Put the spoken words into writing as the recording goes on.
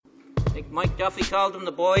think Mike Duffy called them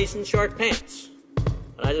the boys in short pants.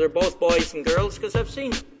 But either they're both boys and girls because I've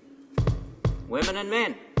seen them. Women and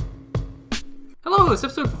men. Hello, it's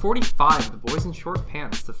episode 45, The Boys in Short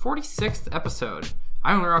Pants, the 46th episode.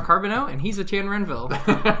 I'm Laurent Carbonneau, and he's Etienne Renville.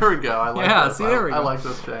 There we go. I like this. There we go. I like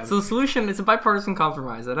this change. So the solution is a bipartisan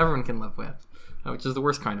compromise that everyone can live with, which is the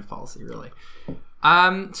worst kind of policy, really.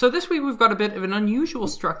 So this week we've got a bit of an unusual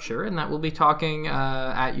structure, in that we'll be talking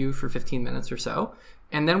at you for 15 minutes or so,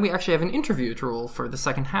 and then we actually have an interview to roll for the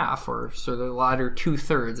second half, or sort of the latter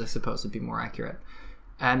two-thirds, I suppose, would be more accurate.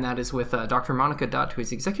 And that is with Dr. Monica Dutt, who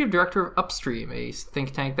is Executive Director of Upstream, a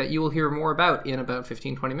think tank that you will hear more about in about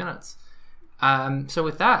 15-20 minutes. So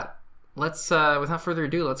with that, let's without further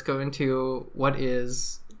ado, let's go into what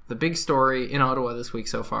is the big story in Ottawa this week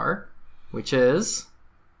so far, which is...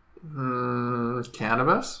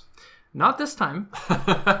 cannabis? Not this time.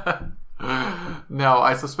 No,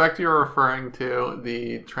 I suspect you're referring to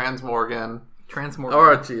the Transmorgan.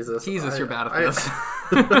 Oh, Jesus. Jesus, you're bad at this.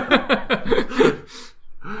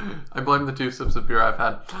 I blame the 2 sips of beer I've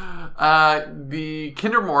had. The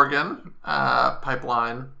Kinder Morgan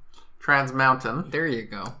pipeline, Trans Mountain. There you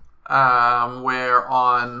go. Where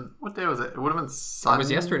on, what day was it? It would have been Sunday. It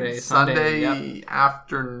was yesterday. Sunday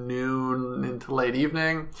afternoon into late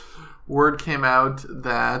evening. Word came out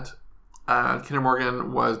that Kinder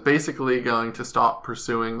Morgan was basically going to stop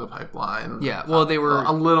pursuing the pipeline. Yeah, well, they were...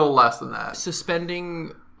 a little less than that.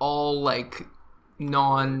 Suspending all,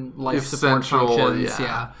 non-life support functions.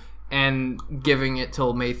 Yeah. And giving it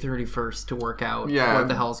till May 31st to work out what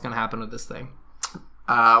the hell is going to happen with this thing.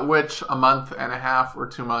 Which a month and a half or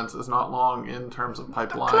 2 months is not long in terms of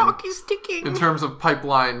pipeline. The clock is ticking. In terms of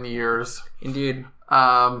pipeline years. Indeed.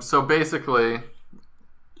 So basically,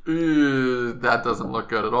 that doesn't look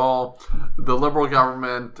good at all. The Liberal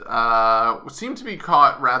government seemed to be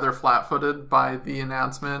caught rather flat-footed by the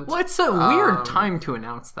announcement. Well, it's a weird time to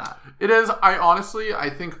announce that. It is. I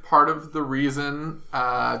think part of the reason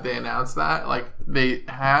they announced that, they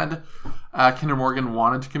had... Kinder Morgan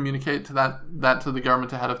wanted to communicate to that to the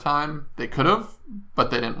government ahead of time. They could have, but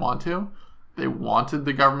they didn't want to. They wanted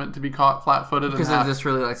the government to be caught flat-footed. Because it just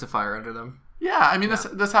really likes a fire under them. Yeah, I mean,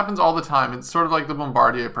 this happens all the time. It's sort of like the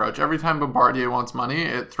Bombardier approach. Every time Bombardier wants money,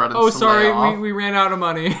 it threatens to lay off. we ran out of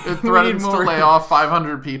money. It threatens to lay off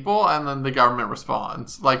 500 people, and then the government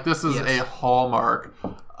responds. This is a hallmark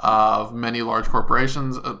of many large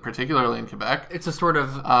corporations, particularly in Quebec. It's a sort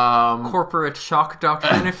of corporate shock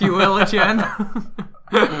doctrine, if you will, Etienne.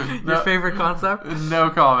 Your favorite concept?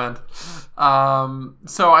 No comment.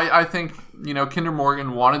 So I think, Kinder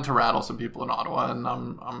Morgan wanted to rattle some people in Ottawa,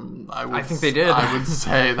 and I think they did. I would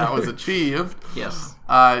say that was achieved. Yes.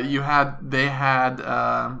 I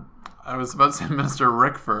was about to say Minister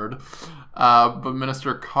Rickford, but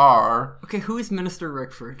Minister Carr... Okay, who is Minister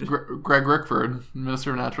Rickford? Greg Rickford,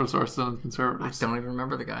 Minister of Natural Resources and Conservatives. I don't even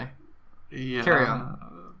remember the guy. Yeah. Carry on.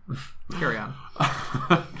 Carry on.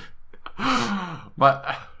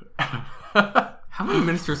 But... How many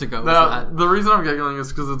ministers ago was that? The reason I'm giggling is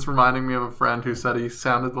because it's reminding me of a friend who said he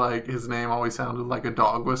sounded like his name always sounded like a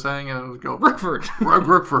dog was saying, and it would go... Rickford. Greg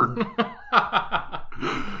Rickford.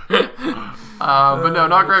 But no,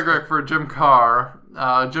 not Greg Rickford, Jim Carr.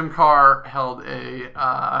 Jim Carr held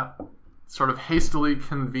a sort of hastily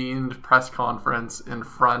convened press conference in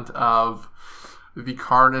front of the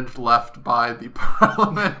carnage left by the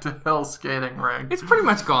Parliament Hill skating rink. It's pretty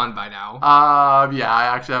much gone by now. Yeah,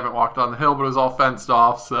 I actually haven't walked on the hill, but it was all fenced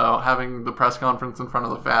off, so having the press conference in front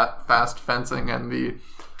of the fast fencing and the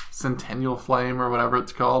Centennial Flame, or whatever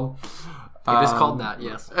it's called... It is called that,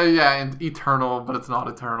 yes. Yeah, and eternal, but it's not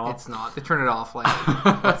eternal. It's not. They turn it off once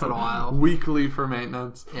in a while. Weekly for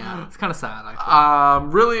maintenance. Yeah, it's kind of sad, actually.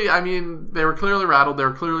 Really, I mean, they were clearly rattled. They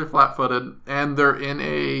were clearly flat-footed, and they're in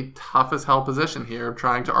a tough-as-hell position here,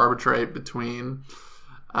 trying to arbitrate between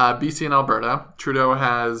BC and Alberta. Trudeau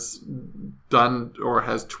has done, or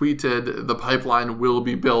has tweeted, the pipeline will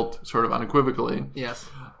be built, sort of unequivocally. Yes.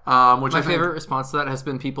 My favorite response to that has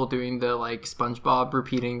been people doing the SpongeBob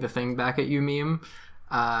repeating the thing back at you meme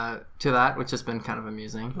to that, which has been kind of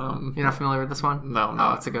amusing. You're not familiar with this one? No.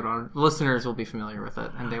 Oh, it's a good one. Listeners will be familiar with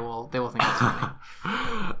it, and they will think it's funny.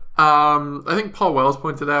 I think Paul Wells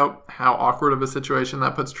pointed out how awkward of a situation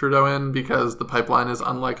that puts Trudeau in, because the pipeline is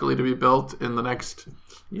unlikely to be built in the next,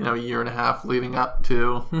 year and a half leading up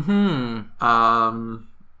to.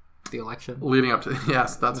 The election. Leading up to,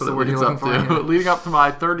 yes, that's what it leads up to. Leading up to my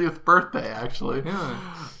 30th birthday, actually. Yeah.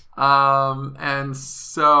 And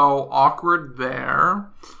so awkward there.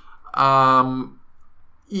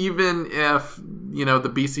 Even if, the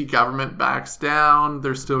BC government backs down,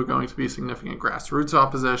 there's still going to be significant grassroots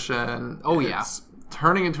opposition. Oh, yeah.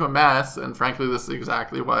 turning into a mess. And frankly, this is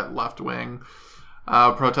exactly what left-wing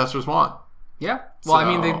protesters want. Yeah. Well, I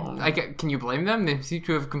mean, can you blame them? They seem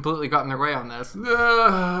to have completely gotten their way on this.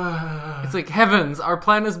 It's like, heavens, our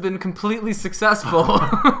plan has been completely successful.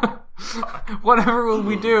 Whatever will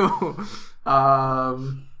we do?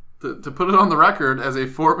 To put it on the record, as a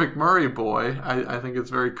Fort McMurray boy, I think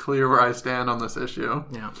it's very clear where I stand on this issue.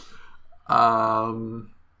 Yeah.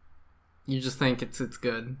 You just think it's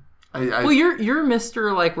good. Well, you're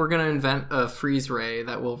Mr. Like, we're gonna invent a freeze ray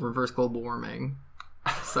that will reverse global warming.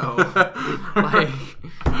 So, like,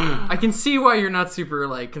 I can see why you're not super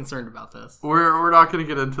like concerned about this. We're not going to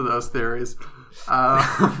get into those theories.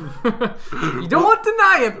 You don't want to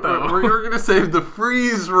deny it, though. We're going to save the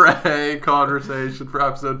freeze ray conversation for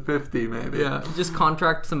episode 50, maybe. Yeah, just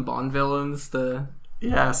contract some Bond villains to.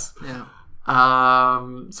 Yes. Yeah.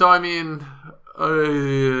 So I mean,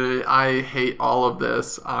 I hate all of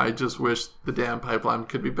this. I just wish the damn pipeline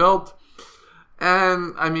could be built.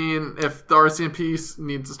 And, I mean, if the RCMP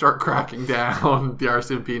needs to start cracking down, the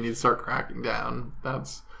RCMP needs to start cracking down.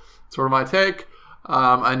 That's sort of my take.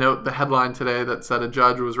 I note the headline today that said a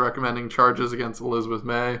judge was recommending charges against Elizabeth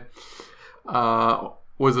May,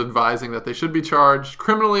 was advising that they should be charged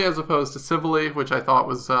criminally as opposed to civilly, which I thought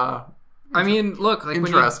was I mean, look, like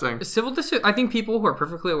interesting. I think people who are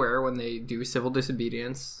perfectly aware when they do civil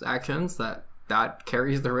disobedience actions that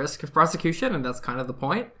carries the risk of prosecution, and that's kind of the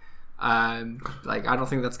point. Like, I don't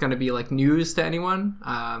think that's going to be like news to anyone.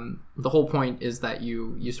 The whole point is that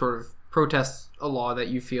you sort of protest a law that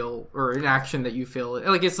you feel, or an action that you feel,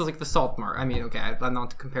 like it's like the salt march. I mean, okay, I'm not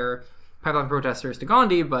to compare pipeline protesters to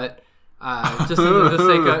Gandhi, but just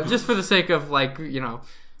for the sake of like, you know,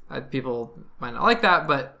 people might not like that,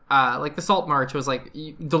 but like the salt march was like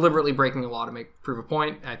deliberately breaking a law to prove a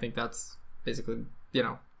point. I think that's basically, you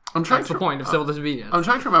know. That's the point of civil disobedience. I'm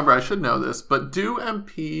trying to remember. I should know this, but do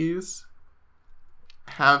MPs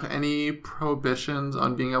have any prohibitions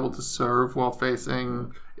on being able to serve while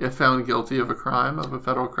facing, if found guilty of a crime, of a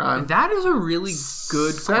federal crime? And that is a really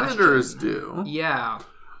good Senators question. do. Yeah.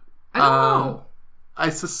 I don't know. I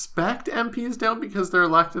suspect MPs don't because they're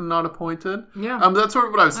elected and not appointed. Yeah. That's sort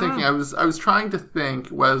of what I was thinking. I was trying to think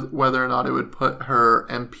whether or not it would put her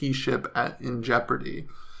MPship in jeopardy.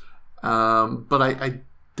 But I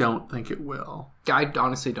don't think it will. I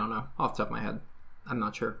honestly don't know off the top of my head. I'm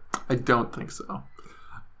not sure. I don't think so.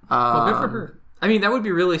 Well, good for her. I mean, that would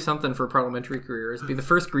be really something for parliamentary careers. Be the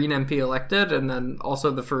first Green MP elected, and then also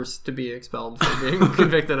the first to be expelled for being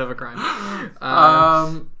convicted of a crime.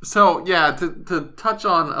 So yeah, to touch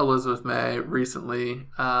on Elizabeth May recently,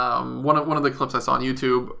 one of the clips I saw on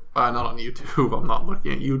YouTube, not on YouTube. I'm not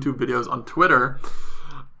looking at YouTube videos on Twitter.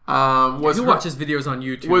 Who watches videos on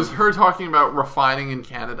YouTube? Was her talking about refining in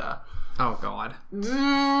Canada. Oh, God.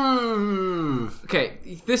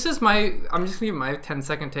 Okay, this is I'm just going to give my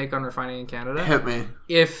 10-second take on refining in Canada. Hit me.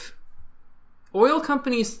 If oil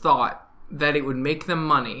companies thought that it would make them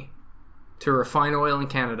money to refine oil in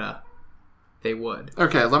Canada, they would.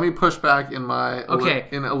 Okay, let me push back in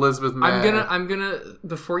in Elizabeth May. I'm gonna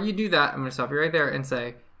before you do that, I'm gonna stop you right there and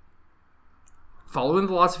say, following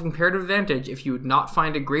the laws of comparative advantage, if you would not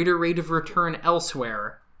find a greater rate of return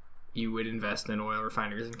elsewhere, you would invest in oil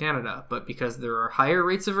refineries in Canada. But because there are higher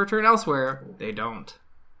rates of return elsewhere, they don't.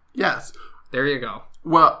 Yes. There you go.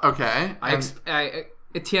 Well, okay.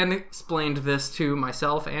 Etienne explained this to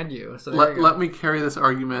myself and you. So let me carry this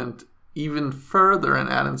argument even further and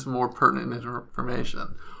add in some more pertinent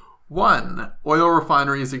information. One, oil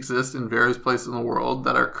refineries exist in various places in the world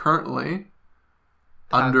that are currently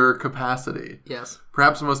under capacity. Yes.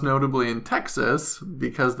 Perhaps most notably in Texas,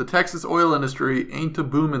 because the Texas oil industry ain't a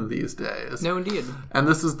booming these days. No, indeed. And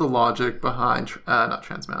this is the logic behind, not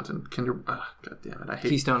Trans Mountain, God damn it, I hate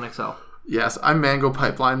Keystone XL. Yes, I mango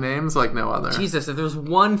pipeline names like no other. Jesus, if there's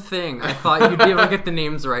one thing I thought you'd be able to get the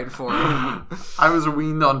names right for. I was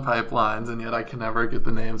weaned on pipelines, and yet I can never get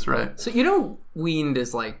the names right. So weaned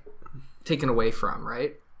is like taken away from,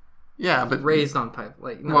 right? Yeah, but raised on pipe,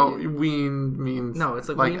 like no. Well, weaned means no. It's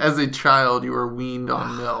like weaned? As a child, you were weaned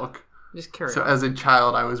on milk. Just carry on. So as a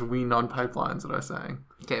child, I was weaned on pipelines. What I was saying.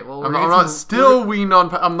 Okay, well, I'm not still weaned on.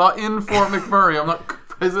 I'm not in Fort McMurray. I'm not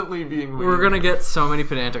presently being weaned. We're gonna get so many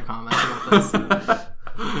pedantic comments about this.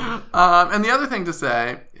 And the other thing to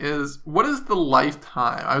say is, what is the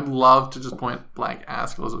lifetime? I would love to just point blank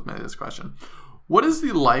ask Elizabeth May this question. What is the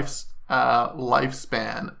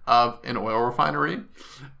lifespan of an oil refinery?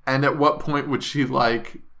 And at what point would she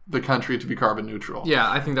the country to be carbon neutral. Yeah,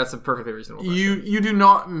 I think that's a perfectly reasonable question. You do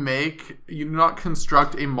not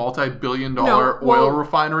construct a multi-billion-dollar oil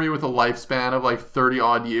refinery with a lifespan of like 30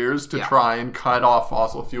 odd years to try and cut off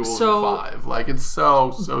fossil fuels in 5. Like, it's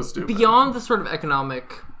so stupid. Beyond the sort of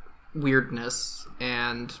economic weirdness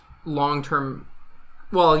and long-term,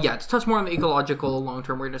 to touch more on the ecological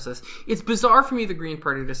long-term weirdnesses, it's bizarre for me, the Green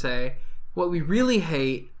Party, to say what we really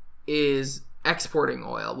hate is exporting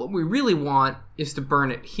oil. What we really want is to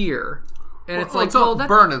burn it here. And it's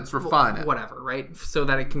burn it, it's refine it. Whatever, right? So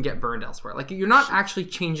that it can get burned elsewhere. Like, you're not actually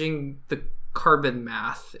changing the carbon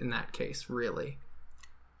math in that case, really.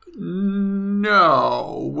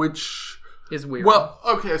 No, which is weird. Well,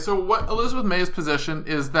 okay, so what Elizabeth May's position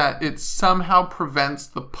is that it somehow prevents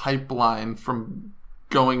the pipeline from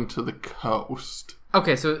going to the coast.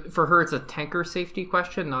 Okay, so for her it's a tanker safety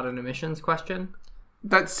question, not an emissions question?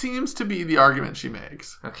 That seems to be the argument she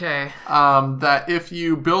makes. Okay. That if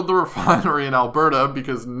you build the refinery in Alberta,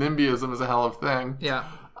 because NIMBYism is a hell of a thing,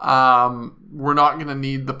 we're not going to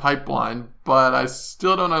need the pipeline. But I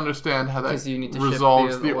still don't understand how that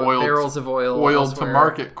resolves the barrels of oil to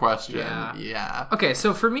market question. Yeah. Okay,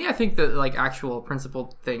 so for me, I think the actual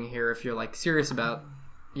principled thing here, if you're serious about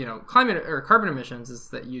climate or carbon emissions, is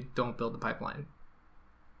that you don't build the pipeline.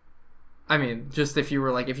 I mean, just if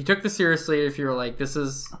you took this seriously, if you were this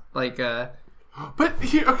is But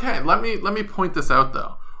here, okay, let me point this out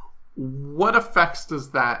though. What effects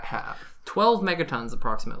does that have? 12 megatons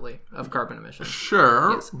approximately of carbon emissions.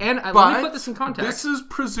 Sure. Yes. And let me put this in context. This is the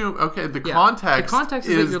context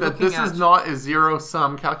is that this is not a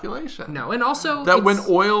zero-sum calculation. No, and also that when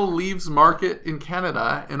oil leaves market in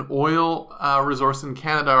Canada and oil resources in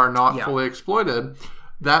Canada are not fully exploited,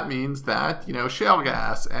 that means that, shale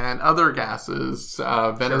gas and other gases,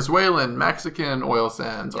 Venezuelan, Mexican oil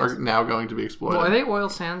sands are now going to be exploited. Well, are they oil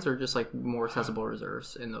sands or just more accessible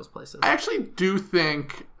reserves in those places? I actually do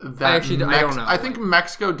think that I don't know. I think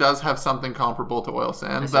Mexico does have something comparable to oil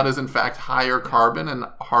sands that is in fact higher carbon and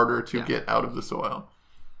harder to get out of the soil.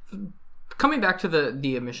 Coming back to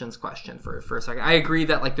the emissions question for a second, I agree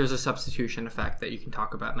that there's a substitution effect that you can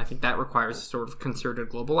talk about, and I think that requires sort of concerted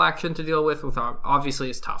global action to deal with. Obviously,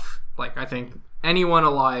 it's tough. I think anyone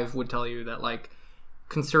alive would tell you that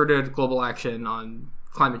concerted global action on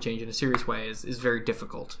climate change in a serious way is very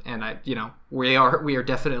difficult, and we are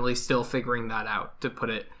definitely still figuring that out, to put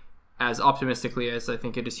it as optimistically as I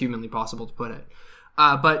think it is humanly possible to put it.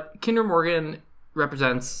 But Kinder Morgan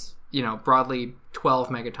represents broadly 12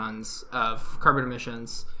 megatons of carbon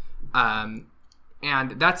emissions. And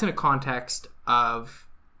that's in a context of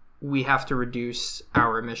we have to reduce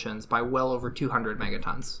our emissions by well over 200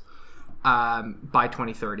 megatons by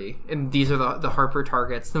 2030. And these are the Harper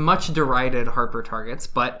targets, the much derided Harper targets,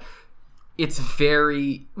 but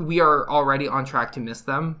we are already on track to miss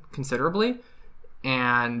them considerably.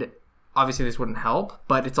 And obviously this wouldn't help,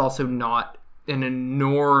 but it's also not an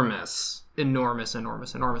enormous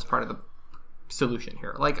part of the solution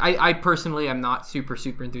here. I personally am not super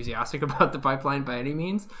enthusiastic about the pipeline by any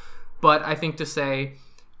means, but I think to say,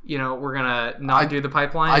 we're gonna not do the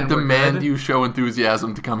pipeline. I demand you show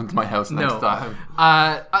enthusiasm to come into my house next time.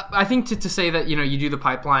 I think to say that you do the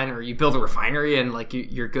pipeline or you build a refinery and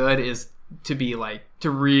you're good is to be to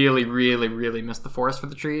really, really, really miss the forest for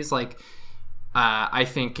the trees. I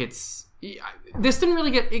think it's. This didn't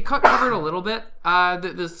really it covered a little bit.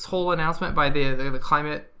 This whole announcement by the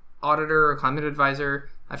climate auditor or climate advisor.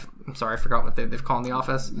 I'm sorry, I forgot what they've called in the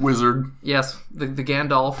office. Wizard. Yes, the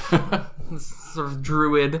Gandalf, sort of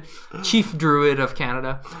druid, chief druid of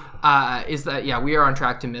Canada, is that we are on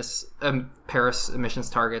track to miss Paris emissions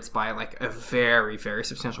targets by a very, very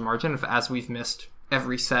substantial margin, as we've missed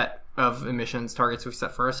every set of emissions targets we've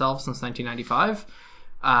set for ourselves since 1995.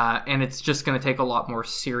 And it's just going to take a lot more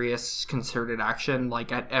serious concerted action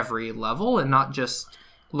at every level, and not just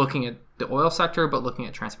looking at the oil sector, but looking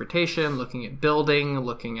at transportation, looking at building,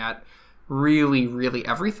 looking at really, really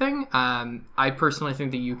everything. I personally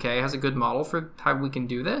think the UK has a good model for how we can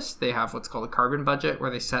do this. They have what's called a carbon budget, where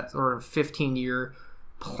they set sort of 15-year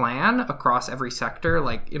plan across every sector,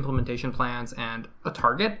 implementation plans and a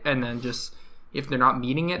target, and then just if they're not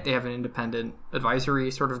meeting it, they have an independent advisory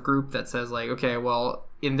sort of group that says okay, well,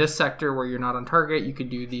 in this sector where you're not on target, you could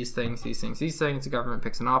do these things. The government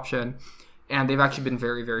picks an option. And they've actually been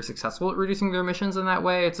very, very successful at reducing their emissions in that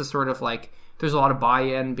way. It's a sort of there's a lot of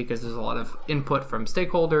buy-in because there's a lot of input from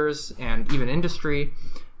stakeholders and even industry.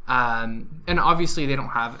 And obviously they don't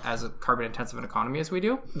have as a carbon-intensive an economy as we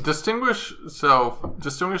do. Distinguish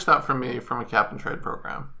that from me from a cap and trade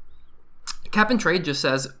program. Cap and trade just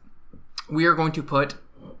says, we are going to put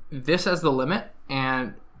this as the limit,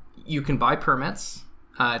 and you can buy permits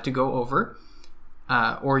to go over,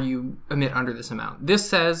 or you emit under this amount. This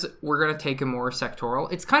says we're going to take a more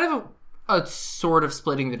sectoral. It's kind of a sort of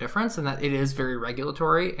splitting the difference in that it is very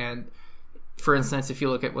regulatory. And for instance, if you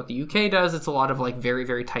look at what the UK does, it's a lot of like very,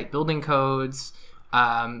 very tight building codes.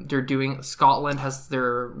 Scotland has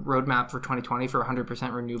their roadmap for 2020 for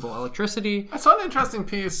 100% renewable electricity. I saw an interesting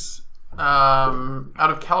piece out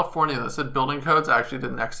of California that said building codes actually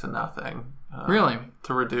did next to nothing. Really?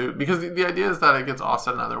 To reduce, because the idea is that it gets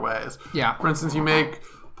offset in other ways. Yeah. For instance, you make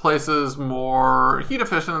places more heat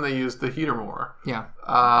efficient and they use the heater more. Yeah.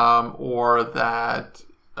 Or that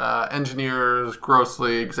engineers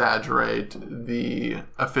grossly exaggerate the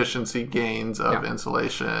efficiency gains of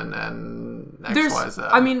insulation and XYZ.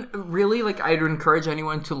 I mean, really, like, I'd encourage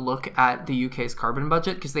anyone to look at the UK's carbon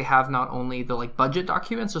budget, because they have not only the like budget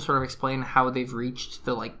documents to sort of explain how they've reached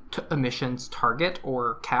the like emissions target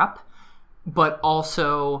or cap, but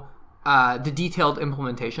also the detailed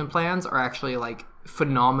implementation plans are actually like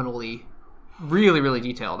phenomenally, really, really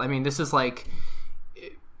detailed. I mean, this is like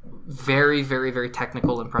very, very, very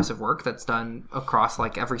technical, impressive work that's done across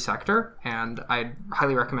like every sector, and I'd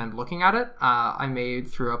highly recommend looking at it. I may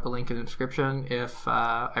throw up a link in the description if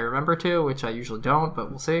I remember to, which I usually don't, but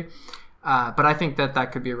we'll see. But I think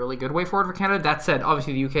that could be a really good way forward for Canada. That said,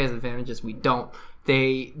 obviously the UK has advantages we don't.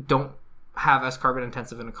 They don't have as carbon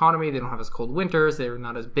intensive an economy. They don't have as cold winters. They're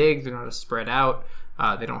not as big. They're not as spread out.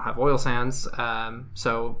 They don't have oil sands.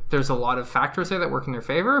 So there's a lot of factors there that work in their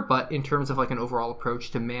favor. But in terms of like an overall approach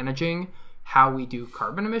to managing how we do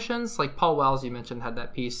carbon emissions, like Paul Wells, you mentioned, had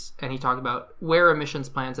that piece, and he talked about where emissions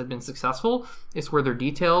plans have been successful. It's where they're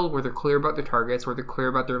detailed, where they're clear about their targets, where they're clear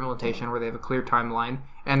about their implementation, where they have a clear timeline,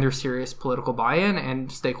 and there's serious political buy-in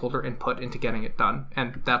and stakeholder input into getting it done.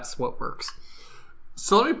 And that's what works.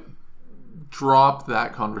 So let me drop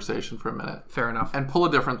that conversation for a minute. Fair enough. And pull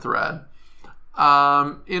a different thread.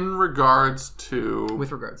 In regards to...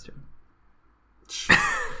 With regards to...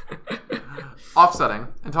 offsetting.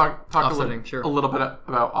 And talk offsetting, a little bit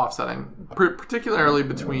about offsetting, particularly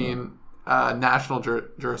between national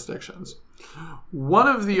jurisdictions. One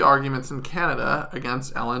of the arguments in Canada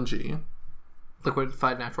against LNG...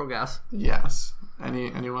 Liquefied natural gas. Yes.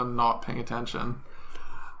 Anyone not paying attention?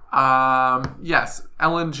 Yes,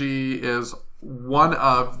 LNG is one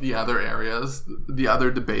of the other areas, the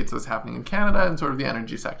other debates that's happening in Canada and sort of the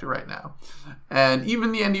energy sector right now. And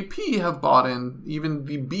even the NDP have bought in, even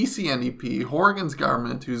the BC NDP, Horgan's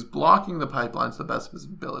government, who's blocking the pipelines to the best of his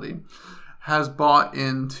ability, has bought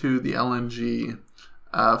into the LNG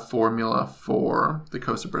formula for the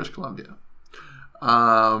coast of British Columbia.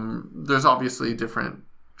 There's obviously different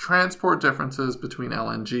transport differences between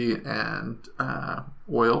LNG and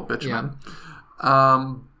oil, bitumen.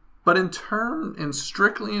 Yeah. But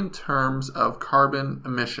strictly in terms of carbon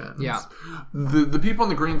emissions, the people on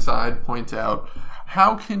the green side point out,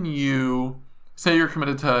 how can you say you're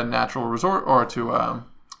committed to natural resort or to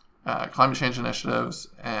climate change initiatives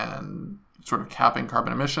and sort of capping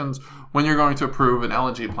carbon emissions when you're going to approve an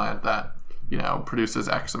LNG plant that, produces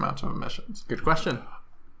X amount of emissions? Good question.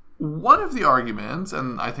 One of the arguments,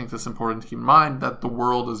 and I think this is important to keep in mind, that the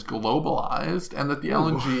world is globalized and that the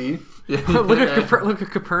LNG... look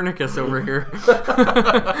at Copernicus over here.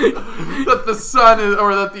 That the sun is,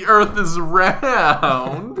 or that the earth is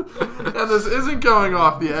round, and this isn't going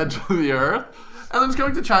off the edge of the earth. And then it's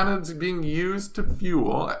going to China. It's being used to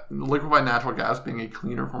fuel liquefied natural gas, being a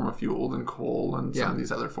cleaner form of fuel than coal and some of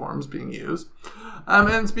these other forms being used. And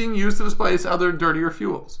it's being used to displace other dirtier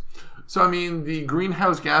fuels. So, I mean, the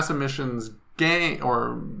greenhouse gas emissions gain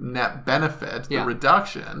or net benefit, the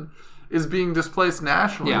reduction, is being displaced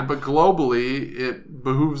nationally, but globally, it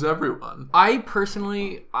behooves everyone.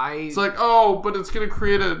 It's like, but it's going to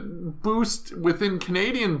create a boost within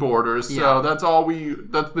Canadian borders, so that's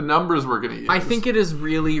the numbers we're going to use. I think it is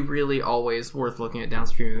really, really always worth looking at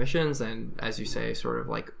downstream emissions, and as you say, sort of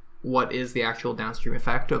like, what is the actual downstream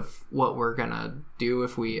effect of what we're going to do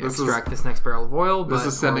if we extract this next barrel of oil. This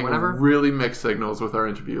is sending really mixed signals with our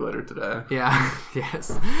interview later today. Yeah,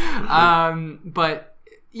 yes. But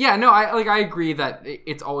yeah, no, I agree that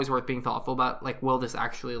it's always worth being thoughtful about, like, will this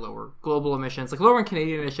actually lower global emissions? Like, lowering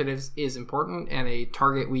Canadian initiatives is important and a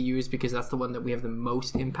target we use because that's the one that we have the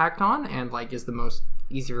most impact on and, like, is the most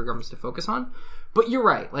easy for governments to focus on. But you're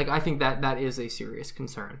right. Like, I think that is a serious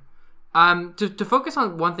concern. To focus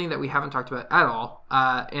on one thing that we haven't talked about at all,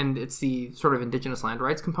 and it's the sort of Indigenous land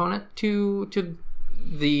rights component to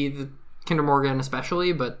the Kinder Morgan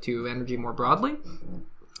especially, but to energy more broadly,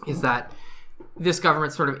 is that this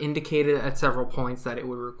government sort of indicated at several points that it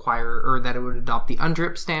would require, or that it would adopt the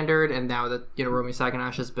UNDRIP standard, and now that Romy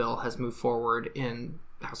Saganash's bill has moved forward in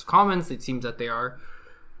the House of Commons, it seems that they are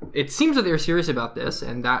it seems that they're serious about this,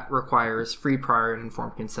 and that requires free, prior, and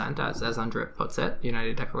informed consent, as UNDRIP puts it,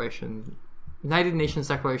 United Nations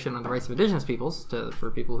Declaration on the Rights of Indigenous Peoples,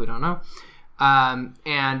 for people who don't know.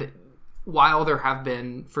 And while there have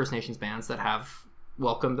been First Nations bands that have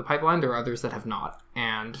welcomed the pipeline, there are others that have not.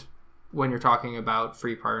 And when you're talking about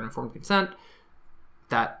free, prior, and informed consent,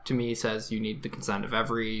 that to me says you need the consent of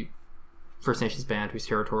every First Nations band whose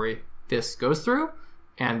territory this goes through,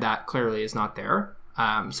 and that clearly is not there.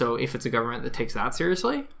 So if it's a government that takes that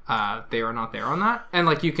seriously, they are not there on that. And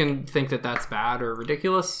like, you can think that that's bad or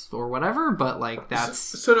ridiculous or whatever, but like,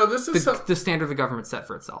 that's this is the standard the government set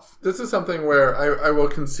for itself. This is something where I will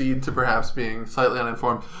concede to perhaps being slightly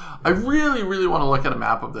uninformed. I really, really want to look at a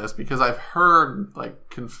map of this because I've heard like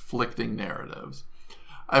conflicting narratives.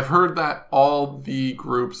 I've heard that all the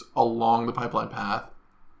groups along the pipeline path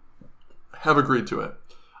have agreed to it.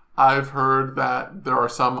 I've heard that there are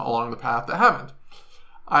some along the path that haven't.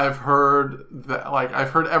 I've heard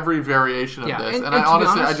every variation of this, and I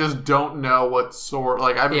honestly, I just don't know what source.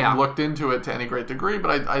 Like, I haven't looked into it to any great degree,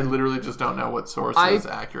 but I literally just don't know what source is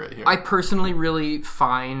accurate here. I personally really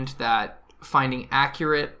find that finding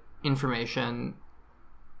accurate information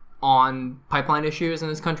on pipeline issues in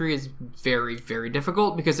this country is very, very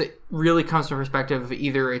difficult, because it really comes from a perspective of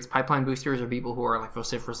either it's pipeline boosters or people who are like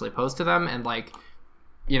vociferously opposed to them, and like,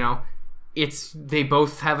 you know, they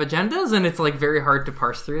both have agendas, and it's like very hard to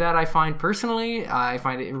parse through that. I find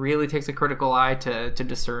it really takes a critical eye to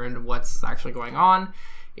discern what's actually going on.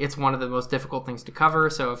 It's one of the most difficult things to cover.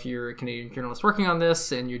 So if you're a Canadian journalist working on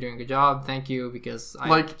this and you're doing a good job, thank you, because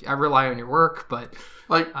I rely on your work. But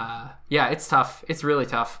it's tough. It's really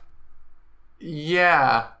tough.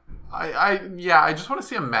 Yeah, I just want to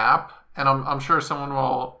see a map, and I'm sure someone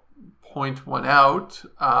will point one out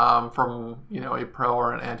from, you know, a pro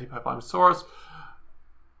or an anti-pipeline source.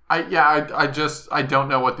 I don't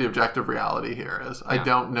know what the objective reality here is. I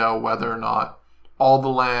don't know whether or not all the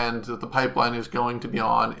land that the pipeline is going to be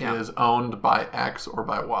on is owned by X or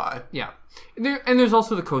by Y. Yeah. And there's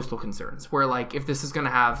also the coastal concerns, where like, if this is going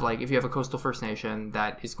to have, like, if you have a coastal First Nation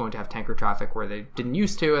that is going to have tanker traffic where they didn't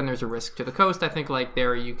used to, and there's a risk to the coast, I think like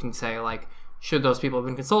there you can say like, should those people have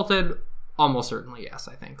been consulted? Almost certainly yes,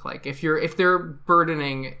 I think. Like, if they're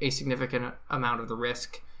burdening a significant amount of the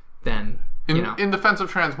risk, then in defense of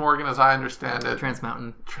Trans Morgan, as I understand it, Trans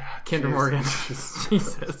Mountain, Kinder Morgan,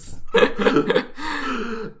 Jesus.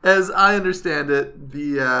 As I understand it,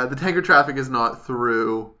 the tanker traffic is not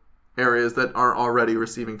through areas that aren't already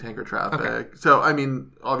receiving tanker traffic. Okay. So I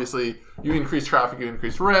mean, obviously, you increase traffic, you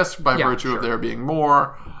increase risk by virtue of there being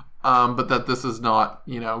more. But that this is not,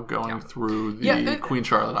 you know, going through the Queen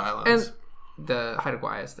Charlotte Islands. And the Haida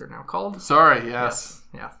Gwaii, as they're now called. Sorry, yes.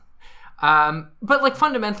 Yeah. But like,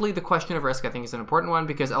 fundamentally, the question of risk, I think, is an important one,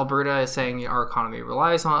 because Alberta is saying our economy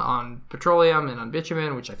relies on petroleum and on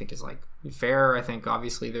bitumen, which I think is like fair. I think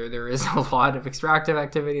obviously there is a lot of extractive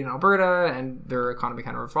activity in Alberta, and their economy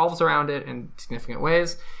kind of revolves around it in significant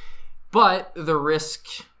ways. But the risk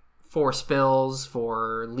for spills,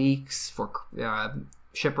 for leaks, for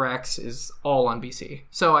shipwrecks is all on BC.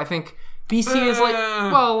 So I think BC is like,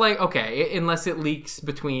 well, like, okay, unless it leaks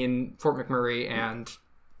between Fort McMurray and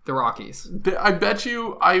the Rockies. I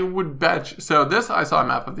would bet you. So this, I saw a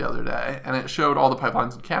map of the other day, and it showed all the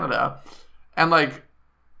pipelines in Canada. And like,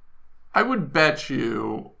 I would bet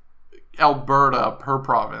you Alberta per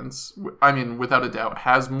province, I mean, without a doubt,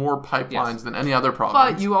 has more pipelines than any other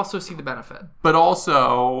province. But you also see the benefit. But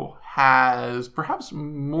also has perhaps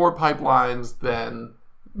more pipelines than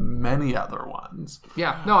many other ones.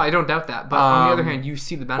 Yeah, no, I don't doubt that. But on the other hand, you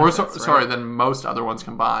see the benefits. Sorry, than most other ones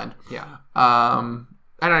combined. Yeah.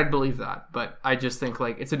 And I'd believe that. But I just think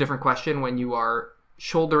like, it's a different question when you are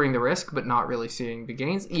shouldering the risk but not really seeing the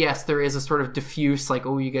gains. Yes, there is a sort of diffuse, like,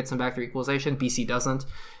 oh, you get some back through equalization. BC doesn't.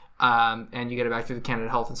 And you get it back through the Canada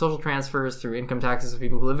Health and Social transfers, through income taxes of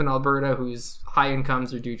people who live in Alberta whose high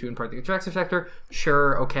incomes are due to, in part, the extractive sector.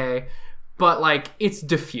 Sure, okay. But like, it's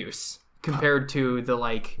diffuse compared to the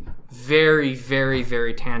like very, very,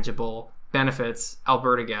 very tangible benefits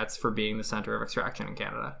Alberta gets for being the center of extraction in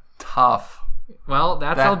Canada. Tough. Well,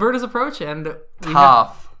 that's Alberta's approach, and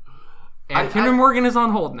tough. Kinder Morgan is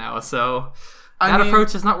on hold now, so that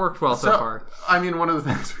approach has not worked well so far. I mean, one of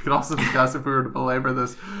the things we could also discuss if we were to belabor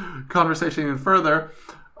this conversation even further,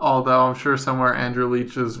 although I'm sure somewhere Andrew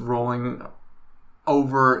Leach is rolling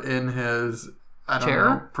over in his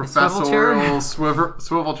professorial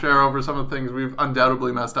swivel chair over some of the things we've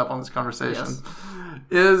undoubtedly messed up on this conversation,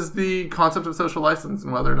 is the concept of social license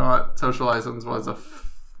and whether or not social license was a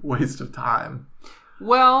waste of time.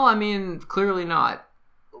 Well, I mean, clearly not.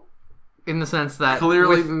 In the sense that...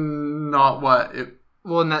 Clearly not what it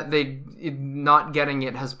Well, and that not getting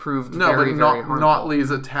it has proved No, very, but very harmful. Notley's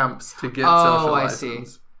attempts to get Oh, social I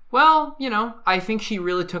license. see. Well, I think she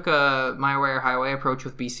really took a my way or highway approach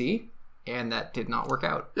with BC, and that did not work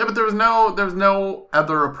out. Yeah, but there was no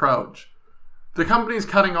other approach. The company's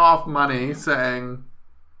cutting off money, saying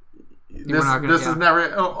this is never.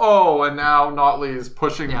 And now Notley's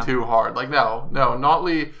pushing too hard. Like no,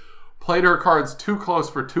 Notley played her cards too close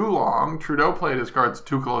for too long. Trudeau played his cards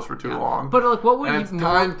too close for too long. But like, what would and it's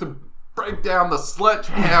time to break down the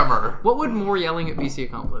sledgehammer. What would more yelling at BC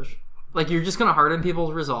accomplish? Like, you're just going to harden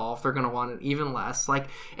people's resolve. They're going to want it even less. Like,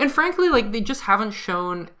 and frankly, like, they just haven't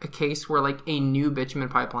shown a case where, like, a new bitumen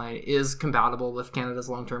pipeline is compatible with Canada's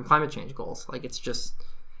long-term climate change goals. Like, it's just,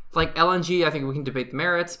 like, LNG, I think we can debate the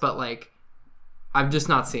merits, but, like, I'm just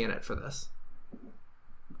not seeing it for this.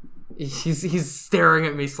 He's staring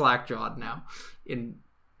at me slack-jawed now in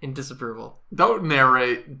disapproval. Don't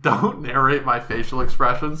narrate my facial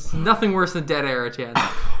expressions. Nothing worse than dead air, Etienne.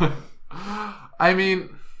 I mean,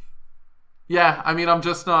 I'm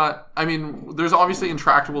just not... I mean, there's obviously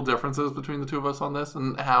intractable differences between the two of us on this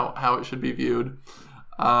and how it should be viewed.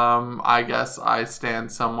 I guess I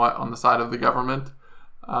stand somewhat on the side of the government.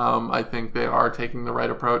 I think they are taking the right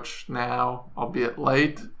approach now, albeit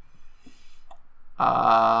late.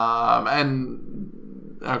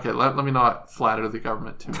 Okay, let me not flatter the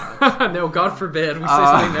government too much. No, God forbid we say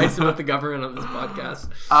something nice about the government on this podcast.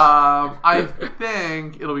 I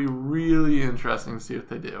think it'll be really interesting to see what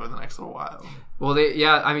they do in the next little while. Well,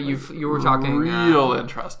 you were talking real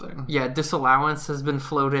interesting. Yeah, disallowance has been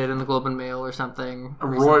floated in the Globe and Mail or something.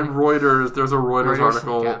 Reuters. There's a Reuters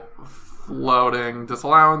article floating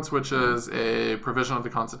disallowance, which is a provision of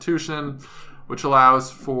the Constitution, which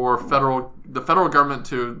allows for the federal government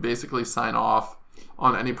to basically sign off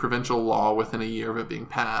on any provincial law within a year of it being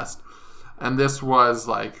passed. And this was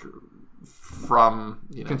like from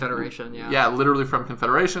Confederation, literally from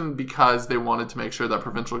Confederation, because they wanted to make sure that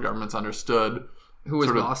provincial governments understood who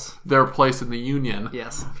was boss, their place in the union.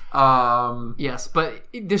 Yes. Yes, but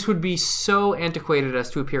this would be so antiquated as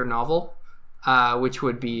to appear novel. Which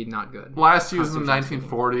would be not good. Last used in the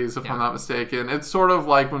 1940s, if I'm not mistaken. It's sort of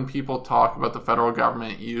like when people talk about the federal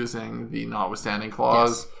government using the notwithstanding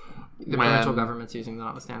clause. Yes. The provincial government's using the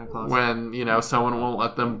notwithstanding clause. When, someone won't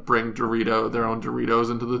let them bring their own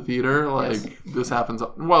Doritos into the theater. This happens.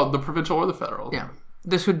 Well, the provincial or the federal. Yeah.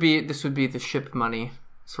 This would be the ship money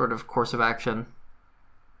sort of course of action.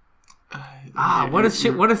 What is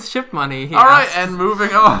ship money? All right, and moving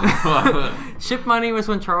on. Ship money was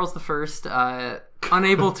when Charles I,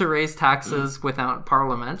 unable to raise taxes without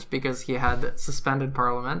Parliament because he had suspended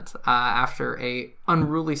Parliament after a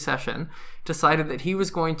unruly session, decided that he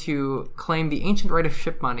was going to claim the ancient right of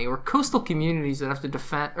ship money, or coastal communities that have to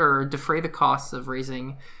defray the costs of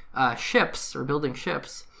raising ships or building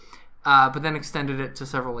ships, but then extended it to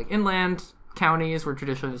several inland counties where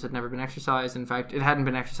traditionally this had never been exercised. In fact, it hadn't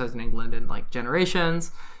been exercised in England in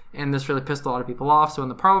generations, and this really pissed a lot of people off. So when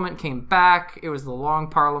the Parliament came back, it was the Long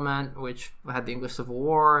Parliament, which had the English Civil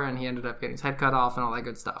War, and he ended up getting his head cut off and all that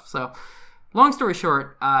good stuff. So long story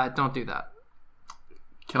short, don't do that.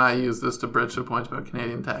 Can I use this to bridge the point about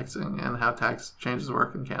Canadian taxing and how tax changes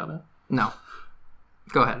work in Canada? No.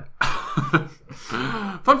 Go ahead.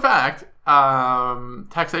 Fun fact,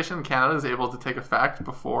 taxation in Canada is able to take effect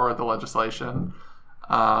before the legislation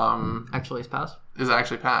actually is passed.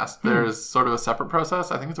 There's sort of a separate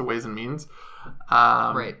process. I think it's a Ways and Means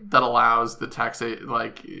right. that allows the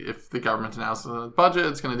if the government announces in the budget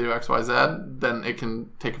it's going to do X, Y, Z, then it can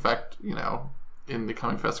take effect, in the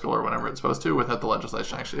coming fiscal or whenever it's supposed to, without the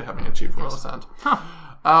legislation actually having achieved royal assent.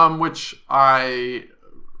 Which I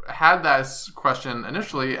had this question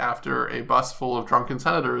initially after a bus full of drunken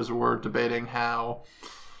senators were debating how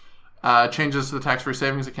changes to the tax-free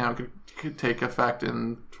savings account could take effect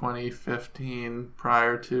in 2015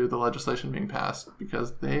 prior to the legislation being passed,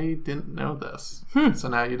 because they didn't know this. So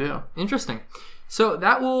now you do. Interesting. So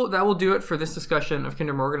that will do it for this discussion of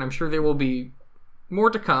Kinder Morgan. I'm sure there will be more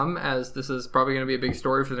to come, as this is probably going to be a big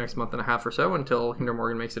story for the next month and a half or so until Kinder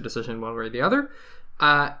Morgan makes a decision one way or the other.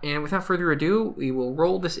 And without further ado, we will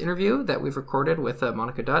roll this interview that we've recorded with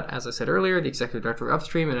Monica Dutt, as I said earlier, the Executive Director of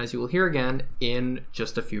Upstream, and as you will hear again in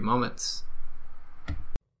just a few moments.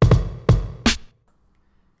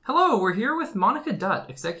 Hello, we're here with Monica Dutt,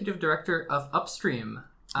 Executive Director of Upstream,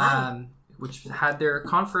 which had their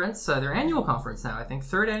conference, their annual conference now, I think.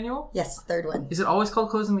 Third annual? Yes, third one. Is it always called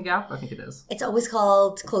Closing the Gap? I think it is. It's always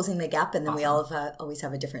called Closing the Gap, and then we always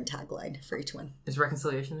have a different tagline for each one. Is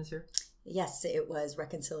Reconciliation this year? Yes, it was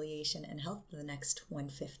reconciliation and health for the next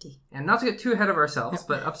 150. And not to get too ahead of ourselves,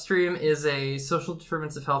 but Upstream is a social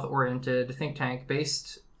determinants of health oriented think tank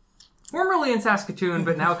based formerly in Saskatoon,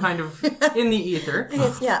 but now kind of in the ether. I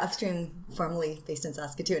guess, yeah, Upstream, formerly based in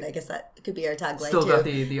Saskatoon. I guess that could be our tagline, Still too. got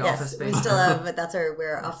the Yes, office space. we still have, but that's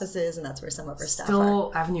where our office is, and that's where some of our staff are.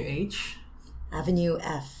 Still Avenue H? Avenue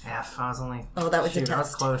F. F, I was only... Oh, that was a I was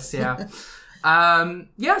test. close, yeah.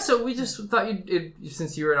 So we just thought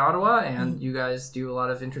since you were in Ottawa and you guys do a lot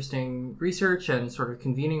of interesting research and sort of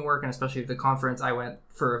convening work, and especially the conference, I went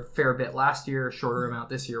for a fair bit last year, a shorter amount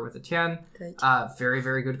this year with Etienne. Great. Very,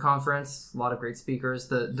 very good conference. A lot of great speakers.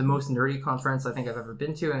 The most nerdy conference I think I've ever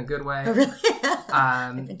been to in a good way. Oh, really?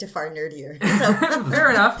 I've been to far nerdier. So.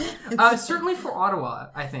 Fair enough. Certainly for Ottawa,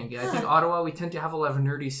 I think. I think Ottawa, we tend to have a lot of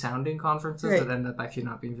nerdy sounding conferences that end up actually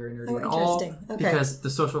not being very nerdy at all. Okay. Because the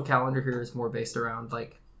social calendar here is more based around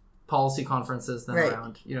like policy conferences than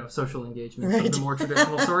around, social engagement of the more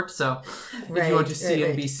traditional sort. So if you want to see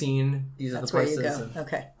and be seen, these are the places. Where you go.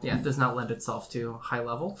 Okay. Yeah, it does not lend itself to high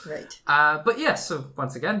level. Right. But yes, so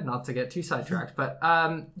once again, not to get too sidetracked, but do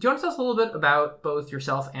you want to tell us a little bit about both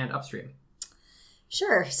yourself and Upstream?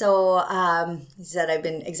 Sure. So, you said I've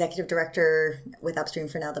been executive director with Upstream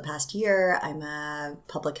for now the past year. I'm a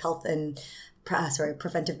public health and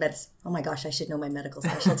preventive medicine. Oh my gosh, I should know my medical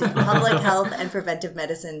specialty. Public health and preventive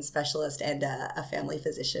medicine specialist and a family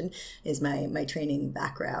physician is my training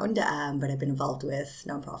background. But I've been involved with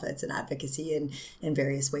nonprofits and advocacy in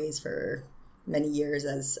various ways for many years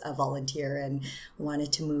as a volunteer, and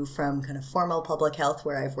wanted to move from kind of formal public health,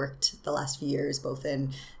 where I've worked the last few years both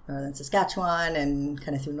in northern Saskatchewan and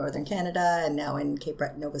kind of through northern Canada and now in Cape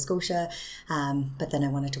Breton, Nova Scotia. But then I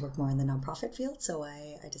wanted to work more in the nonprofit field, so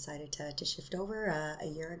I decided to shift over a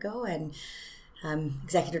year ago, and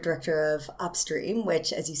executive director of Upstream,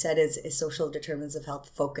 which, as you said, is social determinants of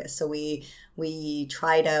health focus. So we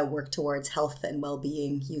try to work towards health and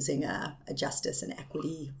well-being using a justice and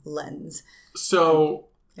equity lens. So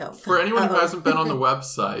for anyone who hasn't been on the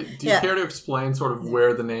website, do you care to explain sort of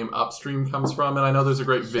where the name Upstream comes from? And I know there's a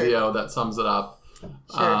great video that sums it up.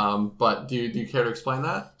 Sure. But do you care to explain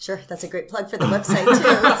that? Sure. That's a great plug for the website,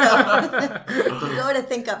 too. So if you go to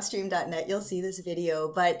thinkupstream.net, you'll see this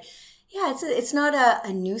video. But yeah, it's not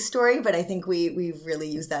a new story, but I think we've really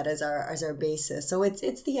used that as our basis. So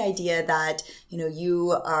it's the idea that,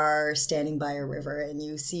 you are standing by a river and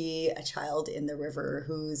you see a child in the river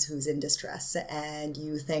who's in distress, and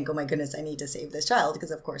you think, oh my goodness, I need to save this child,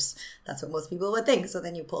 because of course that's what most people would think. So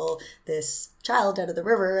then you pull this child out of the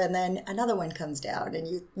river, and then another one comes down, and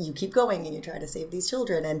you keep going and you try to save these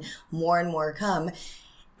children, and more come.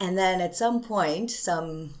 And then at some point,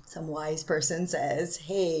 some wise person says,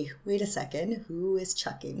 hey, wait a second, who is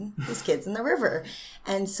chucking these kids in the river?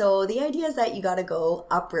 And so the idea is that you got to go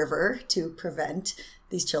upriver to prevent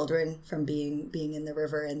these children from being in the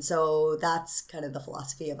river. And so that's kind of the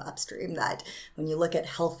philosophy of Upstream, that when you look at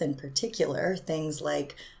health in particular, things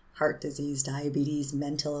like heart disease, diabetes,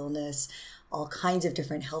 mental illness, all kinds of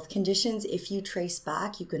different health conditions, if you trace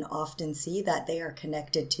back, you can often see that they are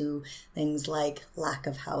connected to things like lack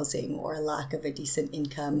of housing or lack of a decent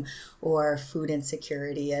income or food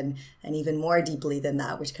insecurity, and even more deeply than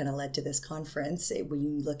that, which kind of led to this conference, when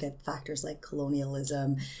you look at factors like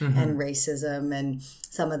colonialism and racism and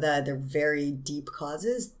some of the very deep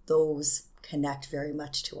causes, those connect very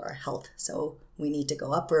much to our health. So we need to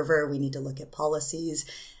go upriver, we need to look at policies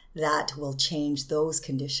that will change those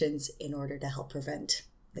conditions in order to help prevent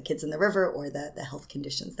the kids in the river or the health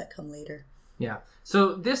conditions that come later. Yeah.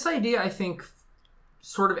 So this idea, I think,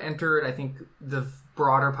 sort of entered, the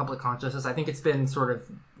broader public consciousness. I think it's been sort of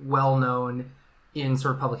well known in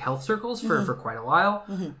sort of public health circles for quite a while.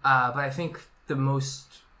 But I think the most,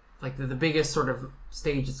 the biggest sort of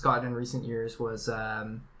stage it's gotten in recent years was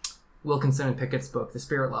Wilkinson and Pickett's book, The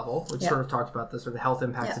Spirit Level, which sort of talked about the sort of health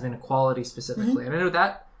impacts of inequality specifically. And I know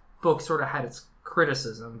that book sort of had its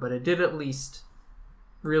criticism, but it did at least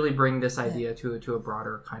really bring this idea to a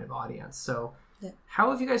broader kind of audience. So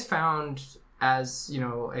how have you guys found, as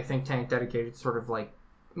a think tank dedicated sort of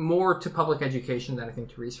more to public education than I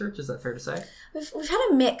think to research? Is that fair to say? We've had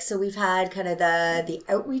a mix. So we've had kind of the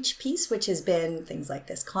outreach piece, which has been things like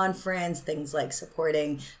this conference, things like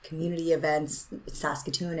supporting community events in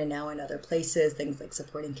Saskatoon and now in other places, things like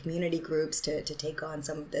supporting community groups to take on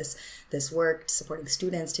some of this work, supporting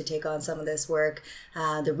students to take on some of this work.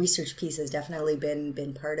 The research piece has definitely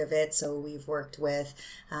been part of it. So we've worked with,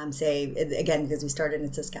 again, because we started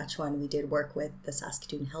in Saskatchewan, we did work with the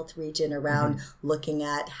Saskatoon Health Region around looking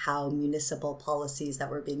at at how municipal policies that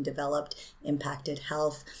were being developed impacted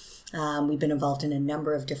health. We've been involved in a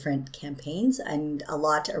number of different campaigns and a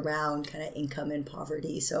lot around kind of income and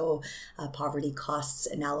poverty. So poverty costs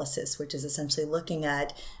analysis, which is essentially looking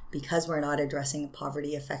at, because we're not addressing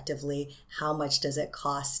poverty effectively, how much does it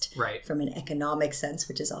cost from an economic sense,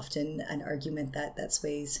 which is often an argument that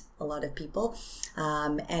sways a lot of people.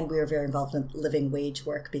 And we were very involved in living wage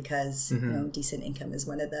work because decent income is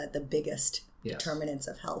one of the biggest determinants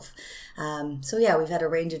of health. So yeah, we've had a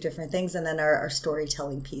range of different things. And then our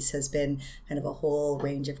storytelling piece has been kind of a whole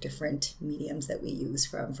range of different mediums that we use,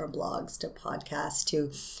 from blogs to podcasts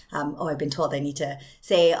to, I've been told I need to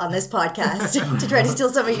say on this podcast to try to steal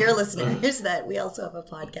some of your listeners that we also have a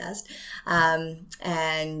podcast.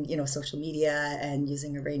 And, social media, and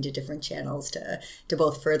using a range of different channels to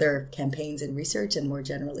both further campaigns and research and more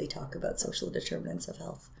generally talk about social determinants of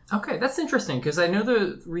health. Okay, that's interesting, because I know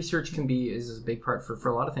the research is a big part for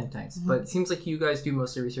a lot of think tanks, but it seems like you guys do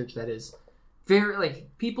mostly research that is very,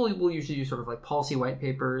 people will usually do sort of policy white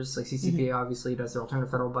papers, like CCPA obviously does their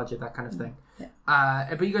alternative federal budget, that kind of thing. Yeah.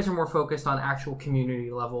 But you guys are more focused on actual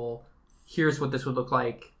community level, here's what this would look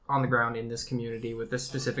like on the ground in this community with this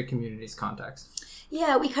specific community's context.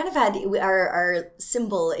 Yeah, we kind of had, our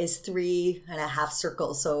symbol is 3.5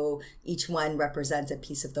 circles. So each one represents a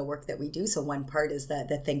piece of the work that we do. So one part is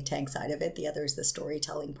the think tank side of it. The other is the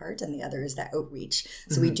storytelling part. And the other is the outreach.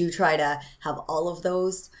 So we do try to have all of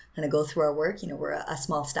those kind of go through our work. We're a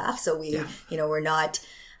small staff. So we're not,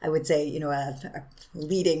 I would say, a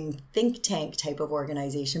leading think tank type of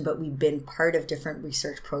organization, but we've been part of different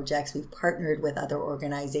research projects. We've partnered with other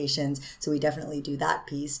organizations. So we definitely do that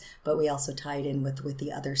piece, but we also tie it in with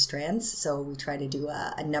the other strands. So we try to do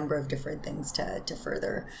a number of different things to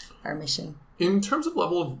further our mission. In terms of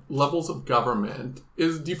levels of government,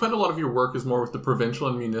 do you find a lot of your work is more with the provincial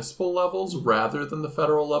and municipal levels rather than the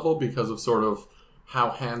federal level because of sort of how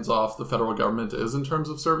hands-off the federal government is in terms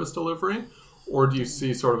of service delivery? Or do you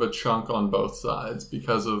see sort of a chunk on both sides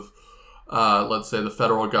because of, let's say, the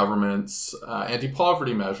federal government's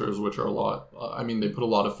anti-poverty measures, which are a lot, they put a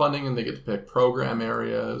lot of funding and they get to pick program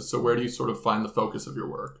areas. So where do you sort of find the focus of your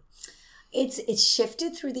work? It's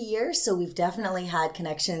shifted through the years. So we've definitely had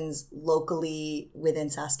connections locally within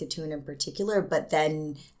Saskatoon in particular. But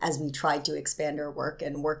then as we tried to expand our work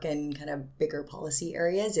and work in kind of bigger policy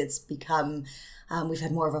areas, it's become... we've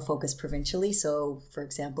had more of a focus provincially. So, for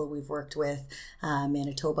example, we've worked with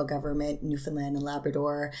Manitoba government, Newfoundland and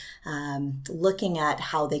Labrador, looking at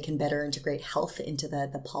how they can better integrate health into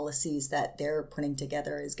the policies that they're putting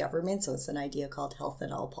together as government. So it's an idea called Health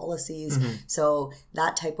in All Policies. So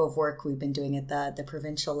that type of work we've been doing at the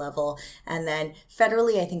provincial level. And then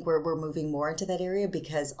federally, I think we're moving more into that area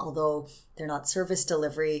because although they're not service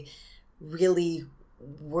delivery, really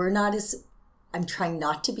we're not as... I'm trying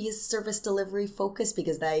not to be a service delivery focused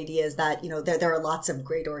because the idea is that, there are lots of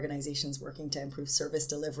great organizations working to improve service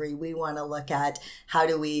delivery. We want to look at how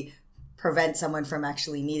do we prevent someone from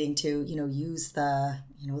actually needing to, use the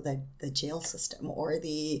jail system or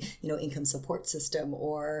the, income support system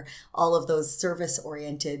or all of those service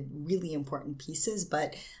oriented, really important pieces.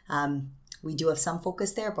 But we do have some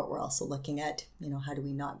focus there, but we're also looking at, how do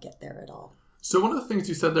we not get there at all? So one of the things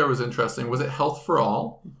you said there was interesting. Was it health for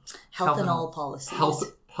all? Health in all policies.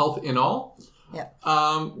 Health in all? Yeah.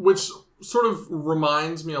 Which sort of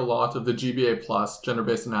reminds me a lot of the GBA Plus,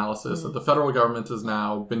 gender-based analysis, that the federal government has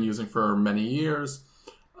now been using for many years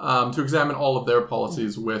to examine all of their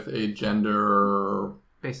policies with a gender...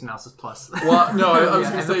 Based analysis plus. Well, no, I was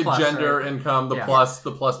going to say gender, right? Income, the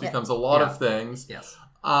plus becomes a lot of things. Yes.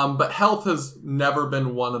 But health has never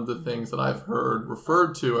been one of the things that I've heard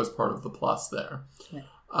referred to as part of the plus there.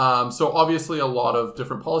 Yeah. So obviously a lot of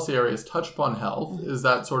different policy areas touch upon health. Is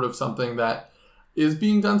that sort of something that is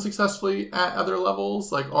being done successfully at other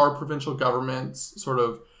levels? Like are provincial governments sort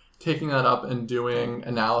of taking that up and doing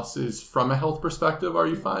analysis from a health perspective, are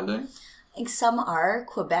you finding? I think some are.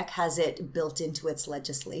 Quebec has it built into its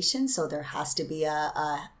legislation, so there has to be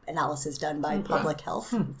a analysis done by public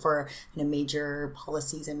health for major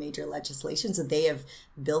policies and major legislation. So they have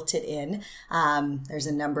built it in. There's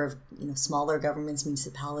a number of smaller governments,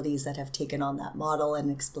 municipalities that have taken on that model and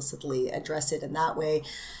explicitly address it in that way.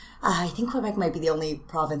 I think Quebec might be the only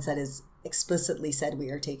province that is explicitly said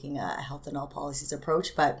we are taking a health in all policies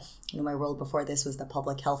approach, but my world before this was the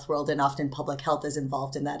public health world, and often public health is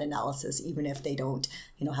involved in that analysis even if they don't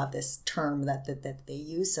have this term that they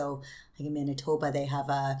use. So like in Manitoba they have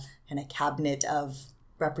a kind of cabinet of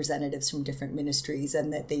representatives from different ministries,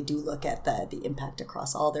 and that they do look at the impact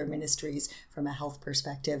across all their ministries from a health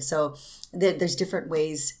perspective. So there's different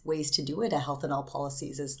ways to do it. A health in all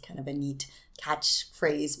policies is kind of a neat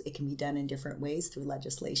catchphrase. It can be done in different ways through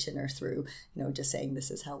legislation or through, just saying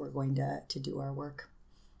this is how we're going to do our work.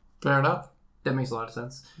 Fair enough. That makes a lot of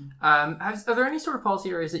sense. Are there any sort of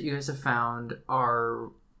policy areas that you guys have found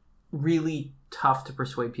are really tough to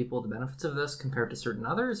persuade people the benefits of this compared to certain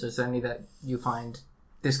others? Is there any that you find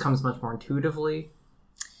this comes much more intuitively?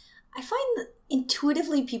 I find that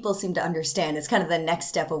intuitively people seem to understand. It's kind of the next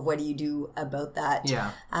step of what do you do about that.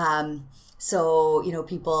 Yeah. So,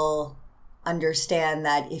 people understand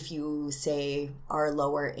that if you say are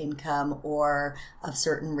lower income or of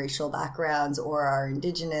certain racial backgrounds or are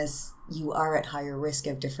Indigenous, you are at higher risk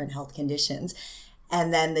of different health conditions.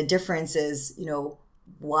 And then the difference is,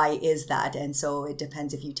 why is that? And so it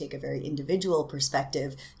depends. If you take a very individual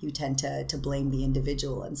perspective, you tend to blame the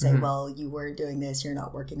individual and say, well, you were doing this, you're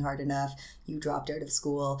not working hard enough, you dropped out of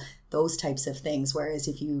school, those types of things. Whereas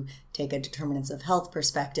if you take a determinants of health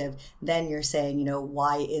perspective, then you're saying,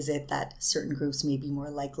 why is it that certain groups may be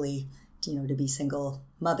more likely to be single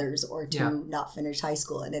mothers or to not finish high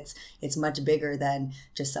school? And it's much bigger than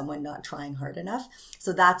just someone not trying hard enough.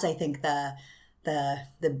 So that's, I think, the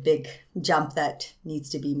big jump that needs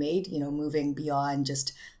to be made, moving beyond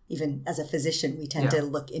just, even as a physician, we tend to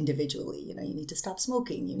look individually. You need to stop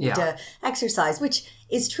smoking. You need to exercise, which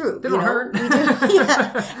is true. They don't hurt. We do,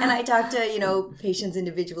 And I talk to, patients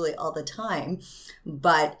individually all the time,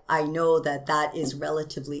 but I know that is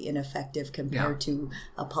relatively ineffective compared to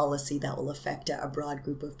a policy that will affect a broad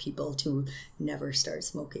group of people to never start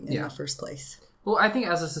smoking in the first place. Well, I think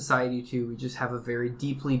as a society, too, we just have a very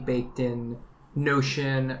deeply baked in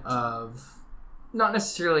notion of not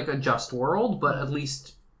necessarily like a just world, but at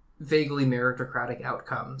least vaguely meritocratic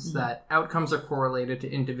outcomes. That outcomes are correlated to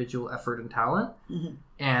individual effort and talent,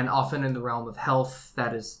 and often in the realm of health,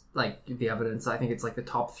 that is like the evidence. I think it's like the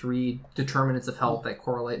top 3 determinants of health that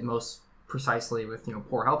correlate most precisely with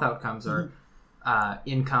poor health outcomes are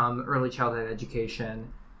income, early childhood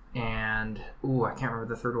education, and I can't remember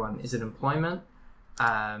the third one. Is it employment?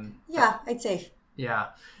 I'd say. Yeah.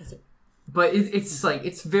 But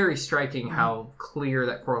it's very striking how clear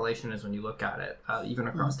that correlation is when you look at it, even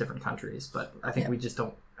across different countries. But I think we just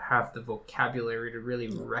don't have the vocabulary to really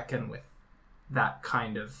reckon with that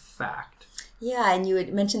kind of fact. Yeah, and you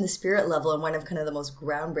had mentioned the spirit level, and one of kind of the most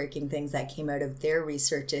groundbreaking things that came out of their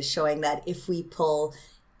research is showing that if we pull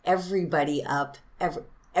everybody up,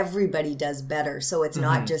 everybody does better. So it's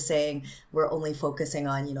not just saying we're only focusing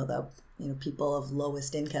on, the people of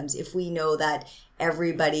lowest incomes. If we know that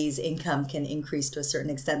everybody's income can increase to a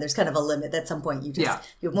certain extent, there's kind of a limit. At some point, you have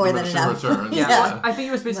more than enough. I think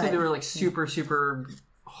it was basically there were like super, super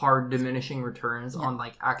hard diminishing returns on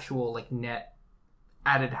like actual like net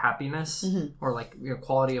added happiness or like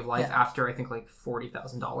quality of life after I think like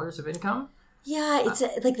 $40,000 of income. Yeah,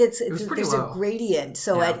 there's a gradient.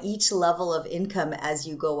 So at each level of income, as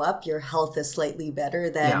you go up, your health is slightly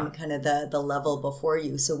better than kind of the level before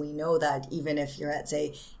you. So we know that even if you're at,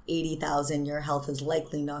 say, 80,000, your health is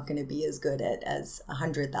likely not going to be as good as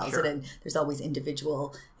 100,000. Sure. And there's always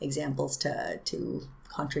individual examples to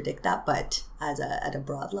contradict that. But at a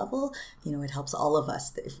broad level, it helps all of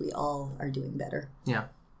us if we all are doing better. Yeah,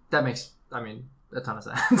 that makes, a ton of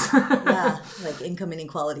sense. Like income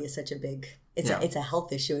inequality is such a big... It's a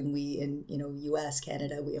health issue, and we in U.S.,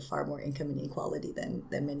 Canada, we have far more income inequality than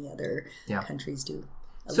many other countries do,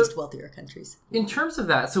 at least wealthier countries. In terms of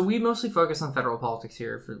that, so we mostly focus on federal politics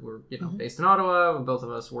here. We're based in Ottawa. Both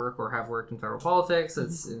of us work or have worked in federal politics.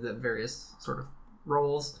 It's the various sort of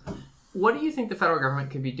roles. What do you think the federal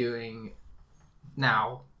government could be doing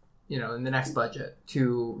now, in the next budget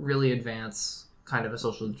to really advance kind of a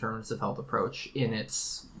social determinants of health approach in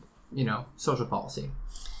its, social policy?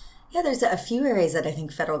 Yeah, there's a few areas that I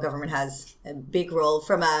think federal government has a big role.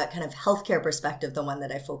 From a kind of healthcare perspective, the one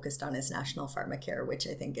that I focused on is national pharmacare, which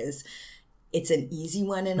I think it's an easy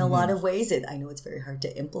one in a lot of ways. I know it's very hard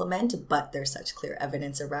to implement, but there's such clear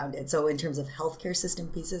evidence around it. So in terms of healthcare system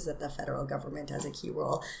pieces, that the federal government has a key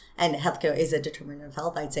role, and healthcare is a determinant of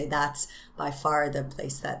health, I'd say that's by far the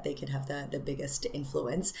place that they could have the biggest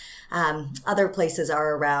influence. Other places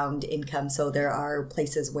are around income. So there are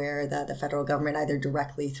places where the federal government, either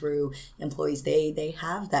directly through employees, they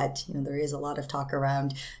have that, there is a lot of talk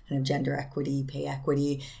around kind of gender equity, pay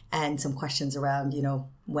equity, and some questions around,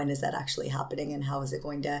 when is that actually happening and how is it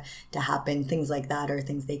going to happen? Things like that are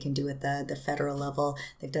things they can do at the federal level.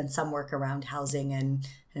 They've done some work around housing and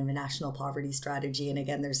kind of a national poverty strategy. And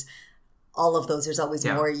again, there's all of those, there's always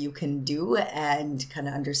Yeah. more you can do, and kind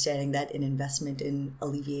of understanding that an investment in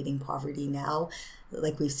alleviating poverty now,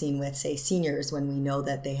 like we've seen with, say, seniors, when we know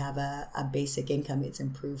that they have a basic income, it's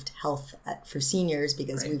improved health for seniors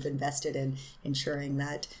because Right. we've invested in ensuring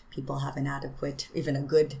that people have an adequate, even a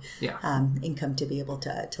good income to be able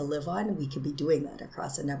to live on. We could be doing that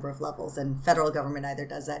across a number of levels. And federal government either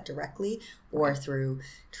does that directly or through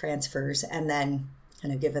transfers. And then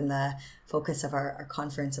kind of given the focus of our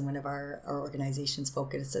conference, and one of our organization's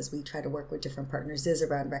focus as we try to work with different partners is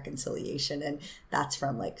around reconciliation. And that's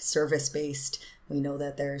from like service-based. We know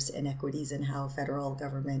that there's inequities in how federal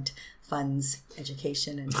government funds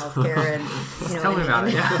education and healthcare, and Tell me about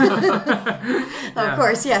it. Yeah. of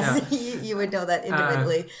course, yes, you would know that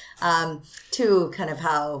individually. To kind of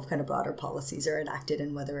how kind of broader policies are enacted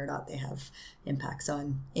and whether or not they have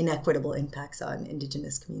inequitable impacts on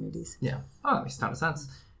Indigenous communities. Yeah. Oh, that makes a ton of sense.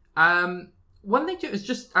 One thing too is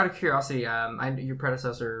just out of curiosity. Your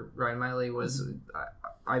predecessor Ryan Miley was.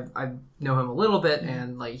 I know him a little bit,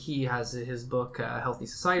 and like he has his book Healthy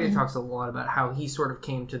Society. It talks a lot about how he sort of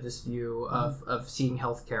came to this view of seeing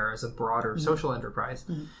healthcare as a broader social enterprise.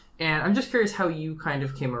 And I'm just curious how you kind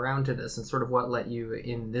of came around to this and sort of what led you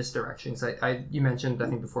in this direction. So you mentioned, I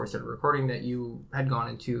think before we started recording, that you had gone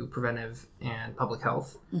into preventive and public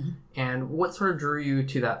health. And what sort of drew you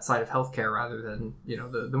to that side of healthcare rather than,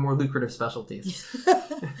 the more lucrative specialties?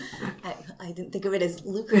 I didn't think of it as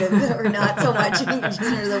lucrative or not so much in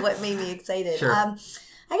terms of what made me excited. Sure. I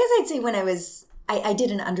guess I'd say when I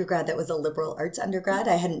did an undergrad that was a liberal arts undergrad.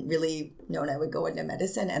 I hadn't really known I would go into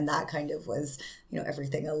medicine, and that kind of was,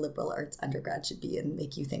 everything a liberal arts undergrad should be, and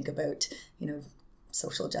make you think about,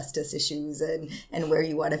 social justice issues and where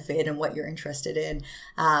you want to fit and what you're interested in.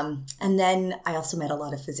 And then I also met a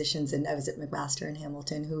lot of physicians, and I was at McMaster in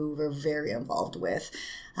Hamilton who were very involved with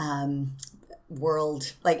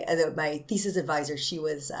my thesis advisor, she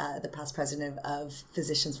was the past president of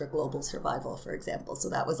Physicians for Global Survival, for example. So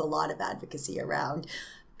that was a lot of advocacy around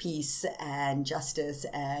peace and justice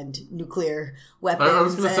and nuclear weapons. I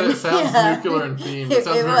was going to say it sounds nuclear in theme. It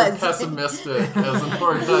sounds very pessimistic as an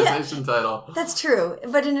organization title. That's true,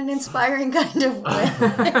 but in an inspiring kind of way.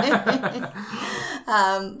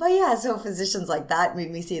 So physicians like that made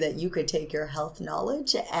me see that you could take your health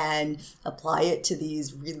knowledge and apply it to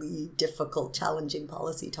these really difficult, challenging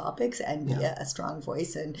policy topics and be a strong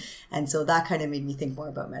voice. And so that kind of made me think more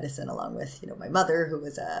about medicine, along with, my mother, who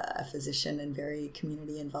was a physician and very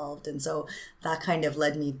community involved. And so that kind of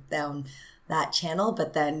led me down that channel.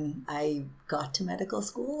 But then I got to medical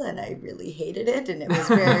school and I really hated it, and it was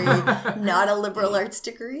very not a liberal arts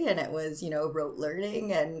degree, and it was rote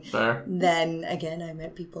learning. And then again I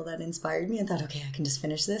met people that inspired me and thought, okay, I can just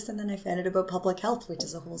finish this. And then I found out about public health, which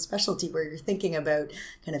is a whole specialty where you're thinking about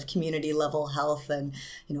kind of community level health and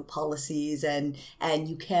policies, and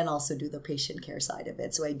you can also do the patient care side of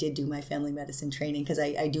it. So I did do my family medicine training because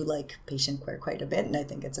I do like patient care quite a bit, and I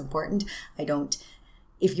think it's important.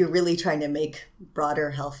 If you're really trying to make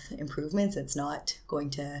broader health improvements, it's not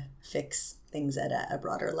going to fix things at a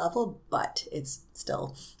broader level, but it's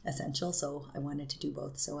still essential. So I wanted to do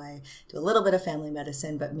both. So I do a little bit of family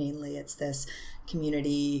medicine, but mainly it's this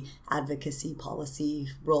community advocacy policy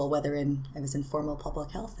role, whether I was in formal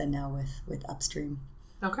public health and now with Upstream.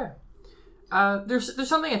 Okay. There's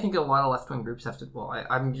something I think a lot of left-wing groups have to... Well,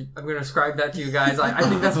 I'm going to ascribe that to you guys. I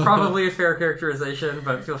think that's probably a fair characterization,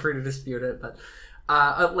 but feel free to dispute it. But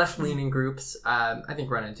left-leaning groups, I think,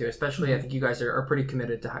 run into, especially I think you guys are pretty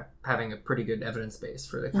committed to having a pretty good evidence base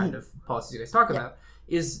for the kind of policies you guys talk about,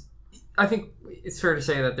 I think it's fair to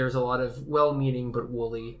say that there's a lot of well-meaning but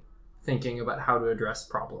woolly thinking about how to address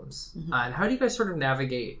problems. And how do you guys sort of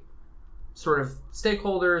navigate sort of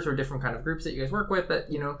stakeholders or different kind of groups that you guys work with that,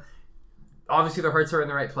 obviously their hearts are in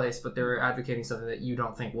the right place, but they're advocating something that you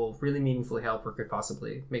don't think will really meaningfully help or could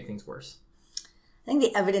possibly make things worse? I think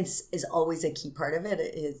the evidence is always a key part of it.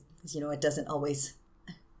 It doesn't always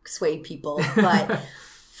sway people, but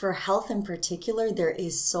for health in particular, there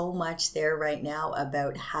is so much there right now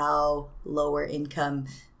about how lower income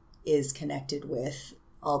is connected with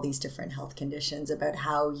all these different health conditions, about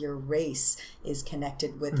how your race is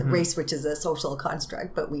connected with race, which is a social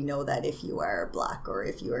construct. But we know that if you are Black or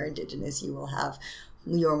if you are Indigenous,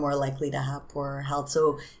 you're more likely to have poorer health.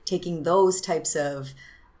 So taking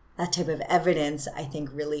that type of evidence, I think,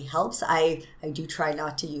 really helps. I do try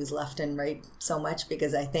not to use left and right so much,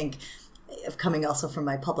 because I think, coming also from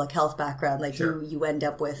my public health background, you end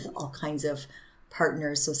up with all kinds of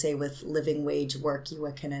partners. So say with living wage work,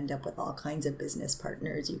 you can end up with all kinds of business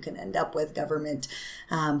partners. You can end up with government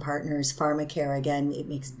partners. Pharmacare, again, it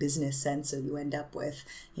makes business sense. So you end up with,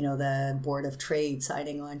 the Board of Trade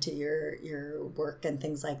signing on to your work and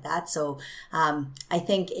things like that. So I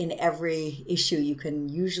think in every issue, you can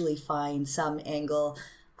usually find some angle,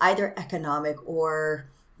 either economic or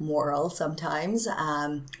moral sometimes,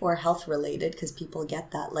 or health related, because people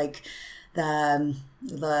get that. Like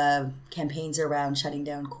the campaigns around shutting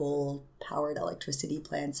down coal-powered electricity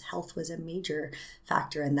plants, health was a major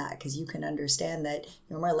factor in that, because you can understand that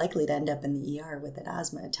you're more likely to end up in the ER with an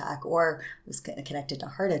asthma attack, or it was connected to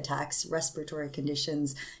heart attacks, respiratory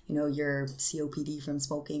conditions. Your COPD from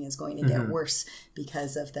smoking is going to get worse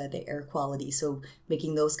because of the air quality. So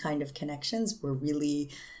making those kind of connections were really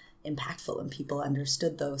impactful, and people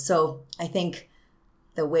understood those. So I think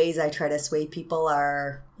the ways I try to sway people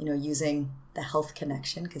are, using the health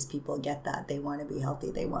connection, because people get that. They want to be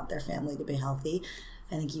healthy. They want their family to be healthy.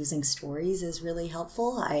 I think using stories is really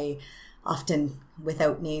helpful. I often,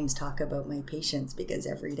 without names, talk about my patients, because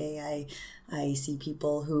every day I see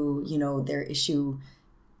people who, their issue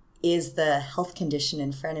is the health condition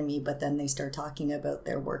in front of me, but then they start talking about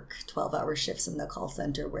their work 12-hour shifts in the call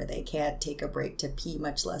center where they can't take a break to pee,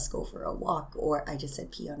 much less go for a walk. Or I just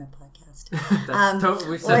said pee on a podcast.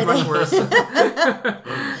 We've said much worse.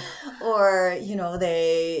 Or,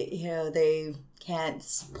 they can't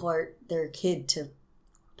support their kid to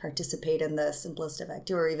participate in the simplest of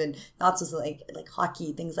activities, or even not so like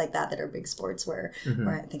hockey, things like that are big sports where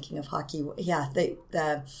I'm thinking of hockey. Yeah,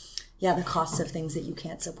 the costs of things that you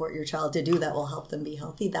can't support your child to do that will help them be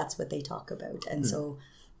healthy. That's what they talk about. And so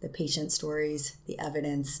the patient stories, the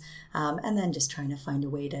evidence, and then just trying to find a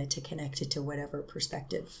way to connect it to whatever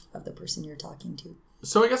perspective of the person you're talking to.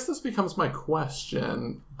 So I guess this becomes my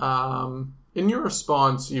question. In your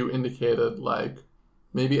response, you indicated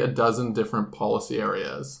maybe a dozen different policy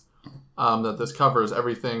areas that this covers,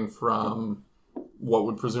 everything from what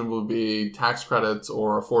would presumably be tax credits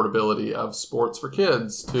or affordability of sports for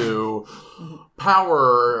kids to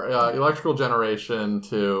power, electrical generation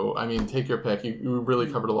to, take your pick. You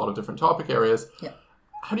really covered a lot of different topic areas. Yeah.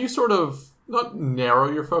 How do you sort of, not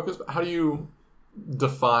narrow your focus, but how do you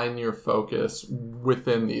define your focus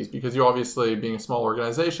within these? Because you obviously, being a small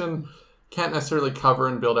organization, can't necessarily cover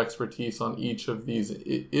and build expertise on each of these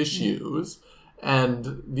issues.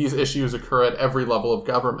 And these issues occur at every level of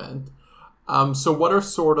government. So what are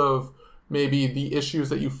sort of maybe the issues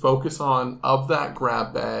that you focus on of that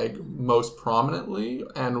grab bag most prominently,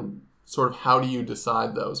 and sort of how do you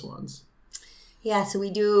decide those ones? Yeah, so we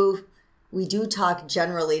do talk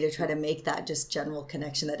generally to try to make that just general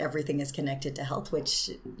connection that everything is connected to health, which,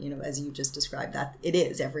 as you just described, that it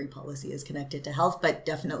is. Every policy is connected to health, but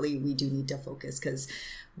definitely we do need to focus because,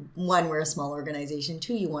 one, we're a small organization.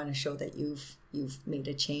 Two, you want to show that you've made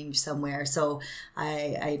a change somewhere. So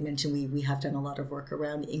I mentioned we have done a lot of work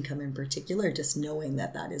around income in particular, just knowing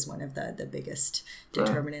that is one of the biggest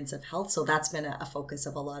determinants of health. So that's been a focus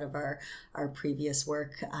of a lot of our previous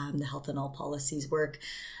work, the health and all policies work.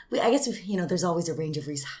 I guess, there's always a range of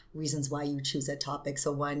reasons why you choose a topic.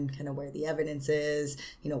 So one, kind of where the evidence is,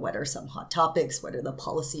 what are some hot topics? What are the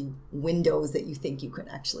policy windows that you think you can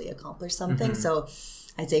actually accomplish something? So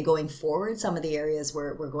I'd say going forward, some of the areas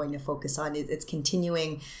we're going to focus on, it's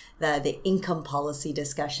continuing the income policy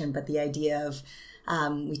discussion, but the idea of,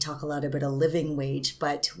 we talk a lot about a living wage,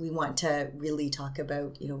 but we want to really talk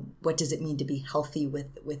about, what does it mean to be healthy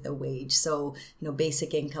with a wage? So,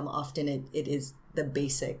 basic income, often it is the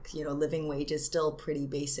basic, living wage is still pretty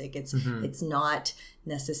basic. It's not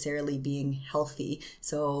necessarily being healthy.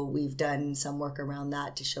 So we've done some work around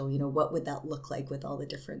that to show, what would that look like with all the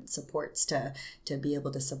different supports to be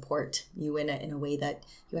able to support you in a way that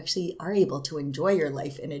you actually are able to enjoy your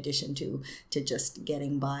life in addition to just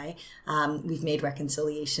getting by. We've made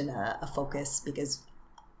reconciliation a focus because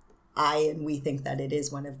we think that it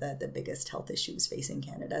is one of the biggest health issues facing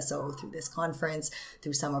Canada. So through this conference,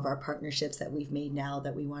 through some of our partnerships that we've made now,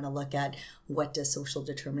 that we want to look at what does social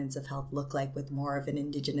determinants of health look like with more of an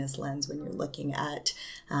Indigenous lens when you're looking at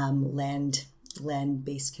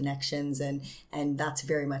land-based connections, and that's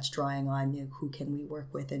very much drawing on who can we work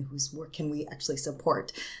with and whose work can we actually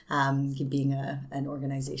support, being an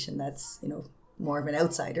organization that's more of an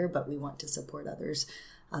outsider, but we want to support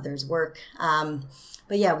others' work.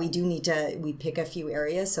 But yeah, we pick a few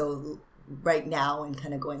areas. So right now and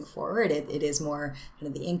kind of going forward, it is more kind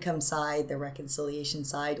of the income side, the reconciliation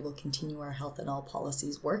side. We'll continue our health and all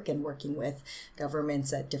policies work and working with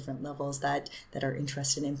governments at different levels that are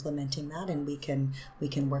interested in implementing that, and we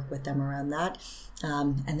can work with them around that.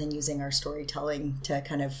 And then using our storytelling to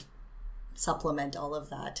kind of supplement all of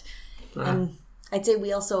that. And I'd say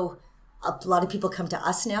we also, a lot of people come to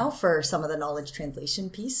us now for some of the knowledge translation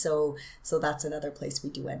piece. So that's another place we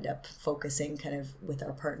do end up focusing kind of with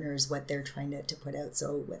our partners, what they're trying to put out.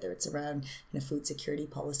 So whether it's around food security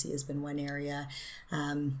policy has been one area.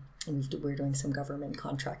 We're doing some government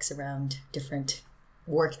contracts around different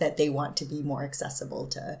work that they want to be more accessible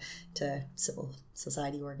to civil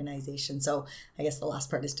society organizations. So I guess the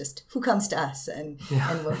last part is just who comes to us and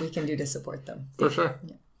what we can do to support them. For sure.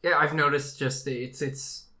 Yeah, I've noticed just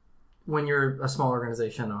it's when you're a small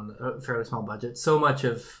organization on a fairly small budget, so much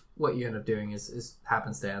of what you end up doing is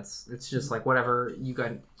happenstance. It's just like whatever you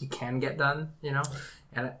can get done,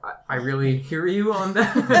 And I really hear you on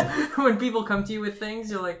that. When people come to you with things,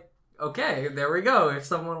 you're like, okay, there we go. If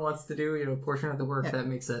someone wants to do a portion of the work, that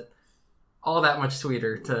makes it all that much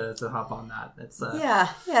sweeter to hop on that. It's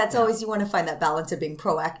it's always, you want to find that balance of being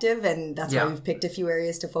proactive, and that's why we've picked a few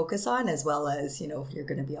areas to focus on, as well as you're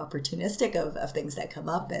going to be opportunistic of things that come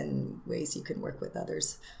up and ways you can work with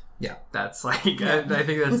others. Yeah, that's like I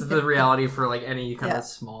think that's the reality for like any kind of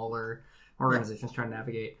smaller organizations trying to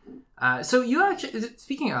navigate. So you actually,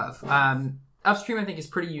 speaking of Upstream, I think is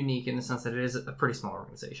pretty unique in the sense that it is a pretty small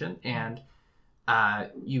organization, and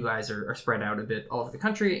you guys are spread out a bit all over the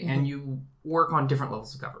country, and you work on different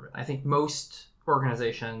levels of government. I think most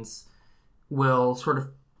organizations will sort of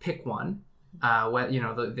pick one.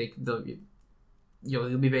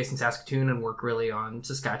 You'll be based in Saskatoon and work really on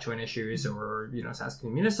Saskatchewan issues, or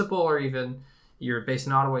Saskatoon municipal, or even you're based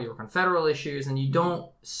in Ottawa, you work on federal issues, and you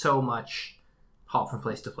don't so much hop from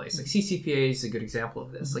place to place. Like CCPA is a good example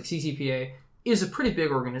of this. Like CCPA is a pretty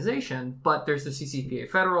big organization, but there's the CCPA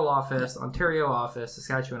federal office, Ontario office,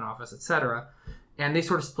 Saskatchewan office, etc. And they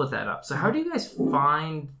sort of split that up. So how do you guys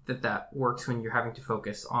find that works when you're having to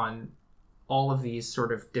focus on all of these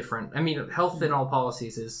sort of different... I mean, health in all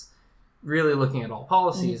policies is really looking at all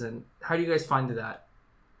policies, and how do you guys find that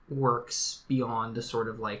works beyond the sort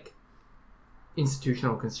of like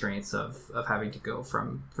institutional constraints of having to go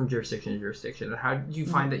from jurisdiction to jurisdiction? And how do you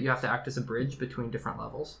find that you have to act as a bridge between different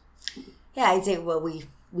levels? Yeah, I'd say, well,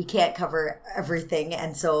 we can't cover everything.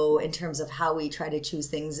 And so in terms of how we try to choose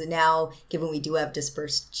things now, given we do have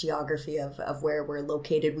dispersed geography of where we're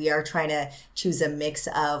located, we are trying to choose a mix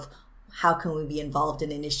of how can we be involved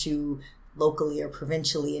in an issue locally or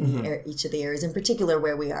provincially in each of the areas. In particular,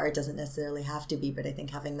 where we are, it doesn't necessarily have to be, but I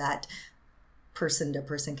think having that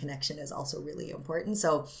person-to-person connection is also really important.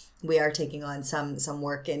 So we are taking on some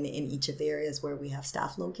work in each of the areas where we have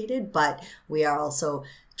staff located, but we are also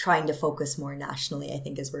trying to focus more nationally. I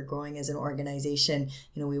think as we're growing as an organization,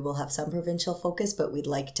 we will have some provincial focus, but we'd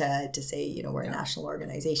like to say, we're a national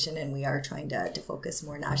organization, and we are trying to focus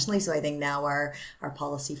more nationally. So I think now our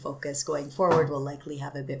policy focus going forward will likely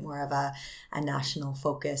have a bit more of a national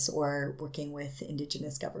focus, or working with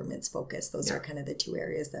Indigenous governments focus. Those are kind of the two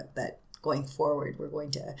areas that going forward we're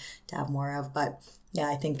going to have more of. But yeah,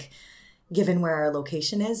 I think given where our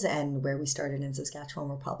location is and where we started in Saskatchewan,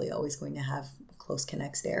 we're probably always going to have close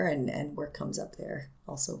connects there, and work comes up there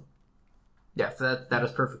also. Yeah, that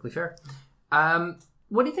is perfectly fair.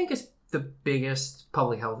 What do you think is the biggest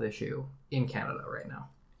public health issue in Canada right now?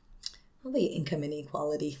 Probably income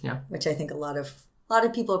inequality, yeah, which I think a lot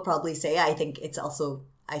of people probably say. I think it's also,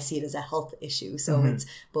 I see it as a health issue. So it's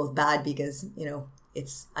both bad because,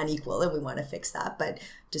 it's unequal and we want to fix that, but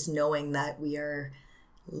just knowing that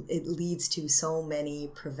it leads to so many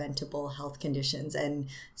preventable health conditions, and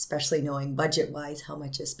especially knowing budget-wise how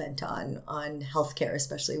much is spent on healthcare,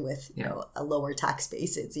 especially with a lower tax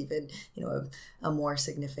base. It's even a more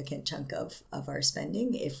significant chunk of our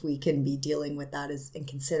spending. If we can be dealing with that and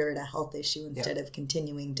consider it a health issue instead of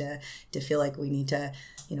continuing to feel like we need to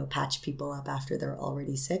patch people up after they're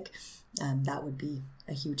already sick, that would be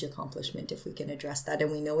a huge accomplishment if we can address that.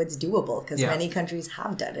 And we know it's doable because many countries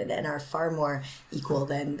have done it and are far more equal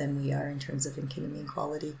than we are in terms of income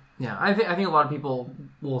inequality. Yeah, I think a lot of people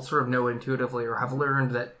will sort of know intuitively, or have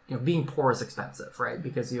learned that being poor is expensive, right?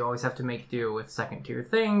 Because you always have to make do with second tier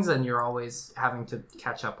things, and you're always having to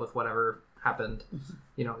catch up with whatever happened.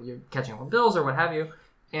 You're catching up on bills or what have you.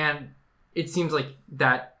 And it seems like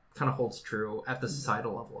that kind of holds true at the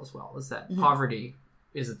societal level as well, is that poverty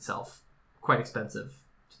is itself quite expensive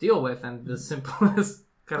to deal with, and the simplest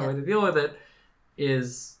way to deal with it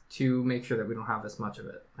is to make sure that we don't have as much of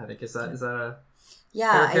it. I think is that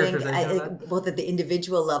Yeah, I think characterization of that? both at the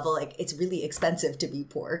individual level, like it's really expensive to be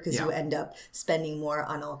poor because Yeah. you end up spending more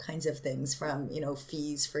on all kinds of things from,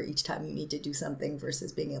 fees for each time you need to do something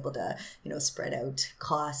versus being able to, spread out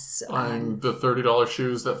costs. Buying the $30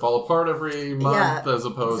 shoes that fall apart every month as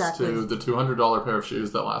opposed to the $200 pair of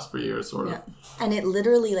shoes that last for years, sort of. And it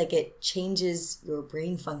literally, like, it changes your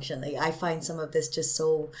brain function. Like, I find some of this just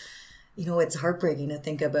so, it's heartbreaking to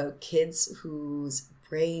think about kids whose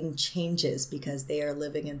brain changes because they are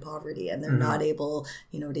living in poverty and they're not able,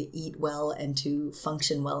 to eat well and to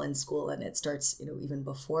function well in school. And it starts, even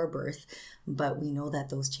before birth. But we know that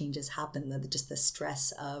those changes happen. That just the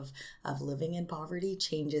stress of living in poverty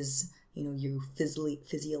changes, you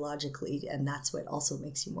physiologically, and that's what also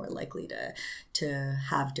makes you more likely to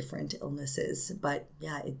have different illnesses. But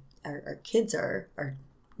yeah, our kids are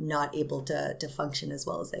not able to function as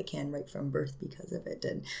well as they can right from birth because of it,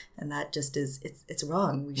 and that just is it's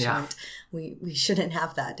wrong. We shouldn't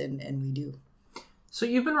have that, and we do. So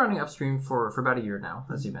you've been running Upstream for about a year now,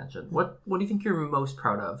 as you mentioned. What do you think you're most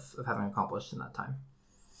proud of having accomplished in that time?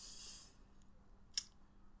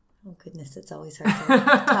 Oh goodness, it's always hard to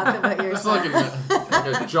talk about yourself. It's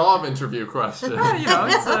like a job interview question.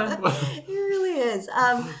 It really is.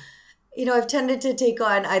 I've tended to take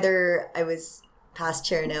on I was past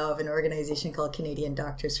chair now of an organization called Canadian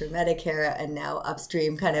Doctors for Medicare, and now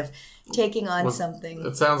Upstream, kind of taking on something.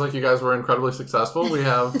 It sounds like you guys were incredibly successful. We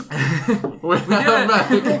have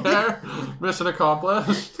Medicare, mission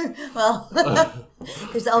accomplished. Well,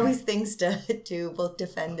 there's always things to both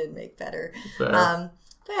defend and make better.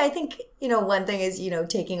 But I think, one thing is,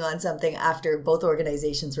 taking on something after both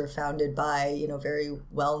organizations were founded by, very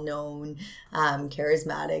well-known,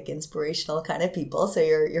 charismatic, inspirational kind of people. So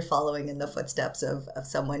you're following in the footsteps of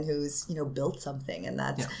someone who's, built something, and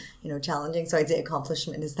that's, challenging. So I'd say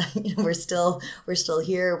accomplishment is that, we're still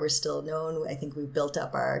here. We're still known. I think we've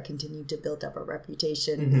continued to build up our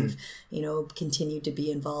reputation. We've, continued to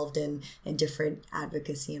be involved in different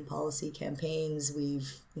advocacy and policy campaigns.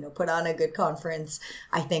 We've, put on a good conference,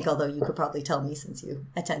 I think, although you could probably tell me since you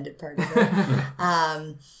attended part of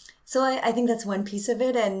it. So I think that's one piece of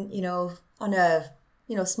it. And, on a,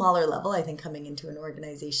 smaller level, I think coming into an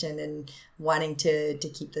organization and wanting to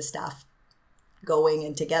keep the staff going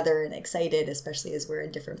and together and excited, especially as we're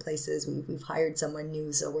in different places. We've hired someone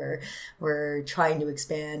new, so we're trying to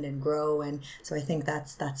expand and grow. And so I think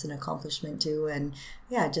that's an accomplishment too. And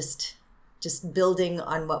yeah, just building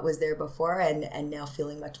on what was there before and now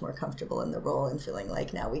feeling much more comfortable in the role and feeling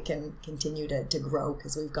like now we can continue to grow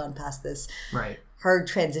because we've gone past this hard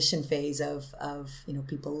transition phase of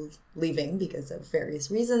people leaving because of various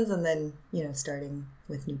reasons and then, starting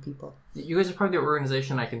with new people. You guys are probably the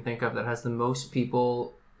organization I can think of that has the most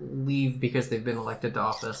people leave because they've been elected to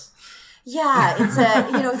office. Yeah,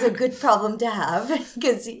 it's a good problem to have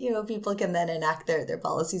because, people can then enact their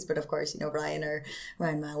policies. But of course, Ryan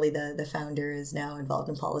Malley, the founder, is now involved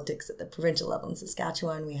in politics at the provincial level in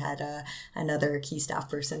Saskatchewan. We had another key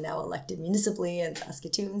staff person now elected municipally in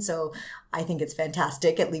Saskatoon. So I think it's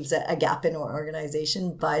fantastic. It leaves a gap in our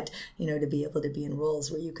organization. But, to be able to be in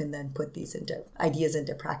roles where you can then put these ideas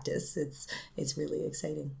into practice, it's really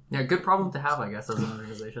exciting. Yeah, good problem to have, I guess, as an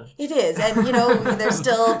organization. It is. And, there's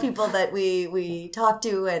still people that we talk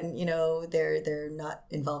to and, they're not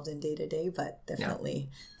involved in day-to-day, but definitely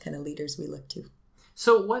kind of leaders we look to.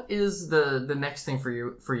 So what is the next thing for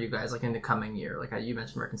you guys, like in the coming year? Like you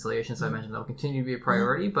mentioned reconciliation, so I mentioned that will continue to be a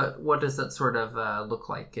priority, but what does that sort of look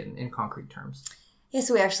like in concrete terms? Yeah,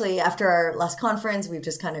 so we actually, after our last conference, we've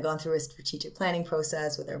just kind of gone through a strategic planning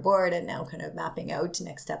process with our board and now kind of mapping out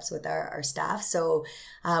next steps with our staff. So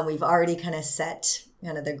we've already kind of set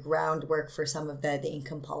kind of the groundwork for some of the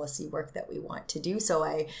income policy work that we want to do. So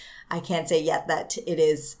I can't say yet that it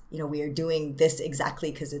is, we are doing this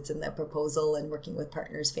exactly because it's in the proposal and working with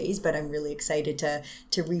partners phase, but I'm really excited to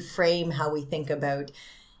reframe how we think about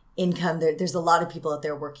income. There's a lot of people out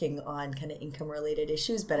there working on kind of income related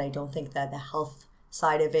issues, but I don't think that the health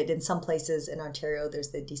side of it. In some places in Ontario,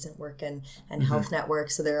 there's the Decent Work and Health Network.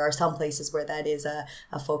 So there are some places where that is a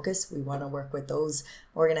focus. We want to work with those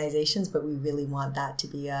organizations, but we really want that to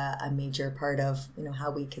be a major part of, how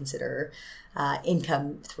we consider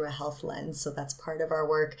income through a health lens. So that's part of our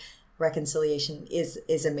work. Reconciliation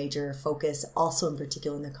is a major focus, also in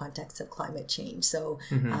particular in the context of climate change. So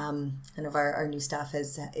kind of our new staff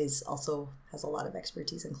has a lot of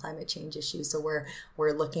expertise in climate change issues. So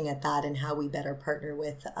we're looking at that and how we better partner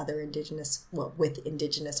with other Indigenous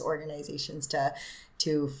organizations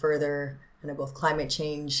to further kind of both climate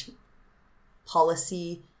change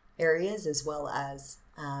policy areas as well as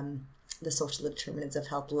the social determinants of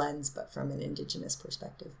health lens, but from an Indigenous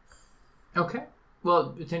perspective. Okay.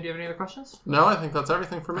 Well, Tim, do you have any other questions? No, I think that's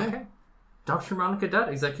everything for me. Okay. Dr. Monica Dutt,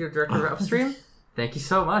 Executive Director of Upstream, thank you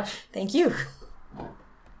so much. Thank you.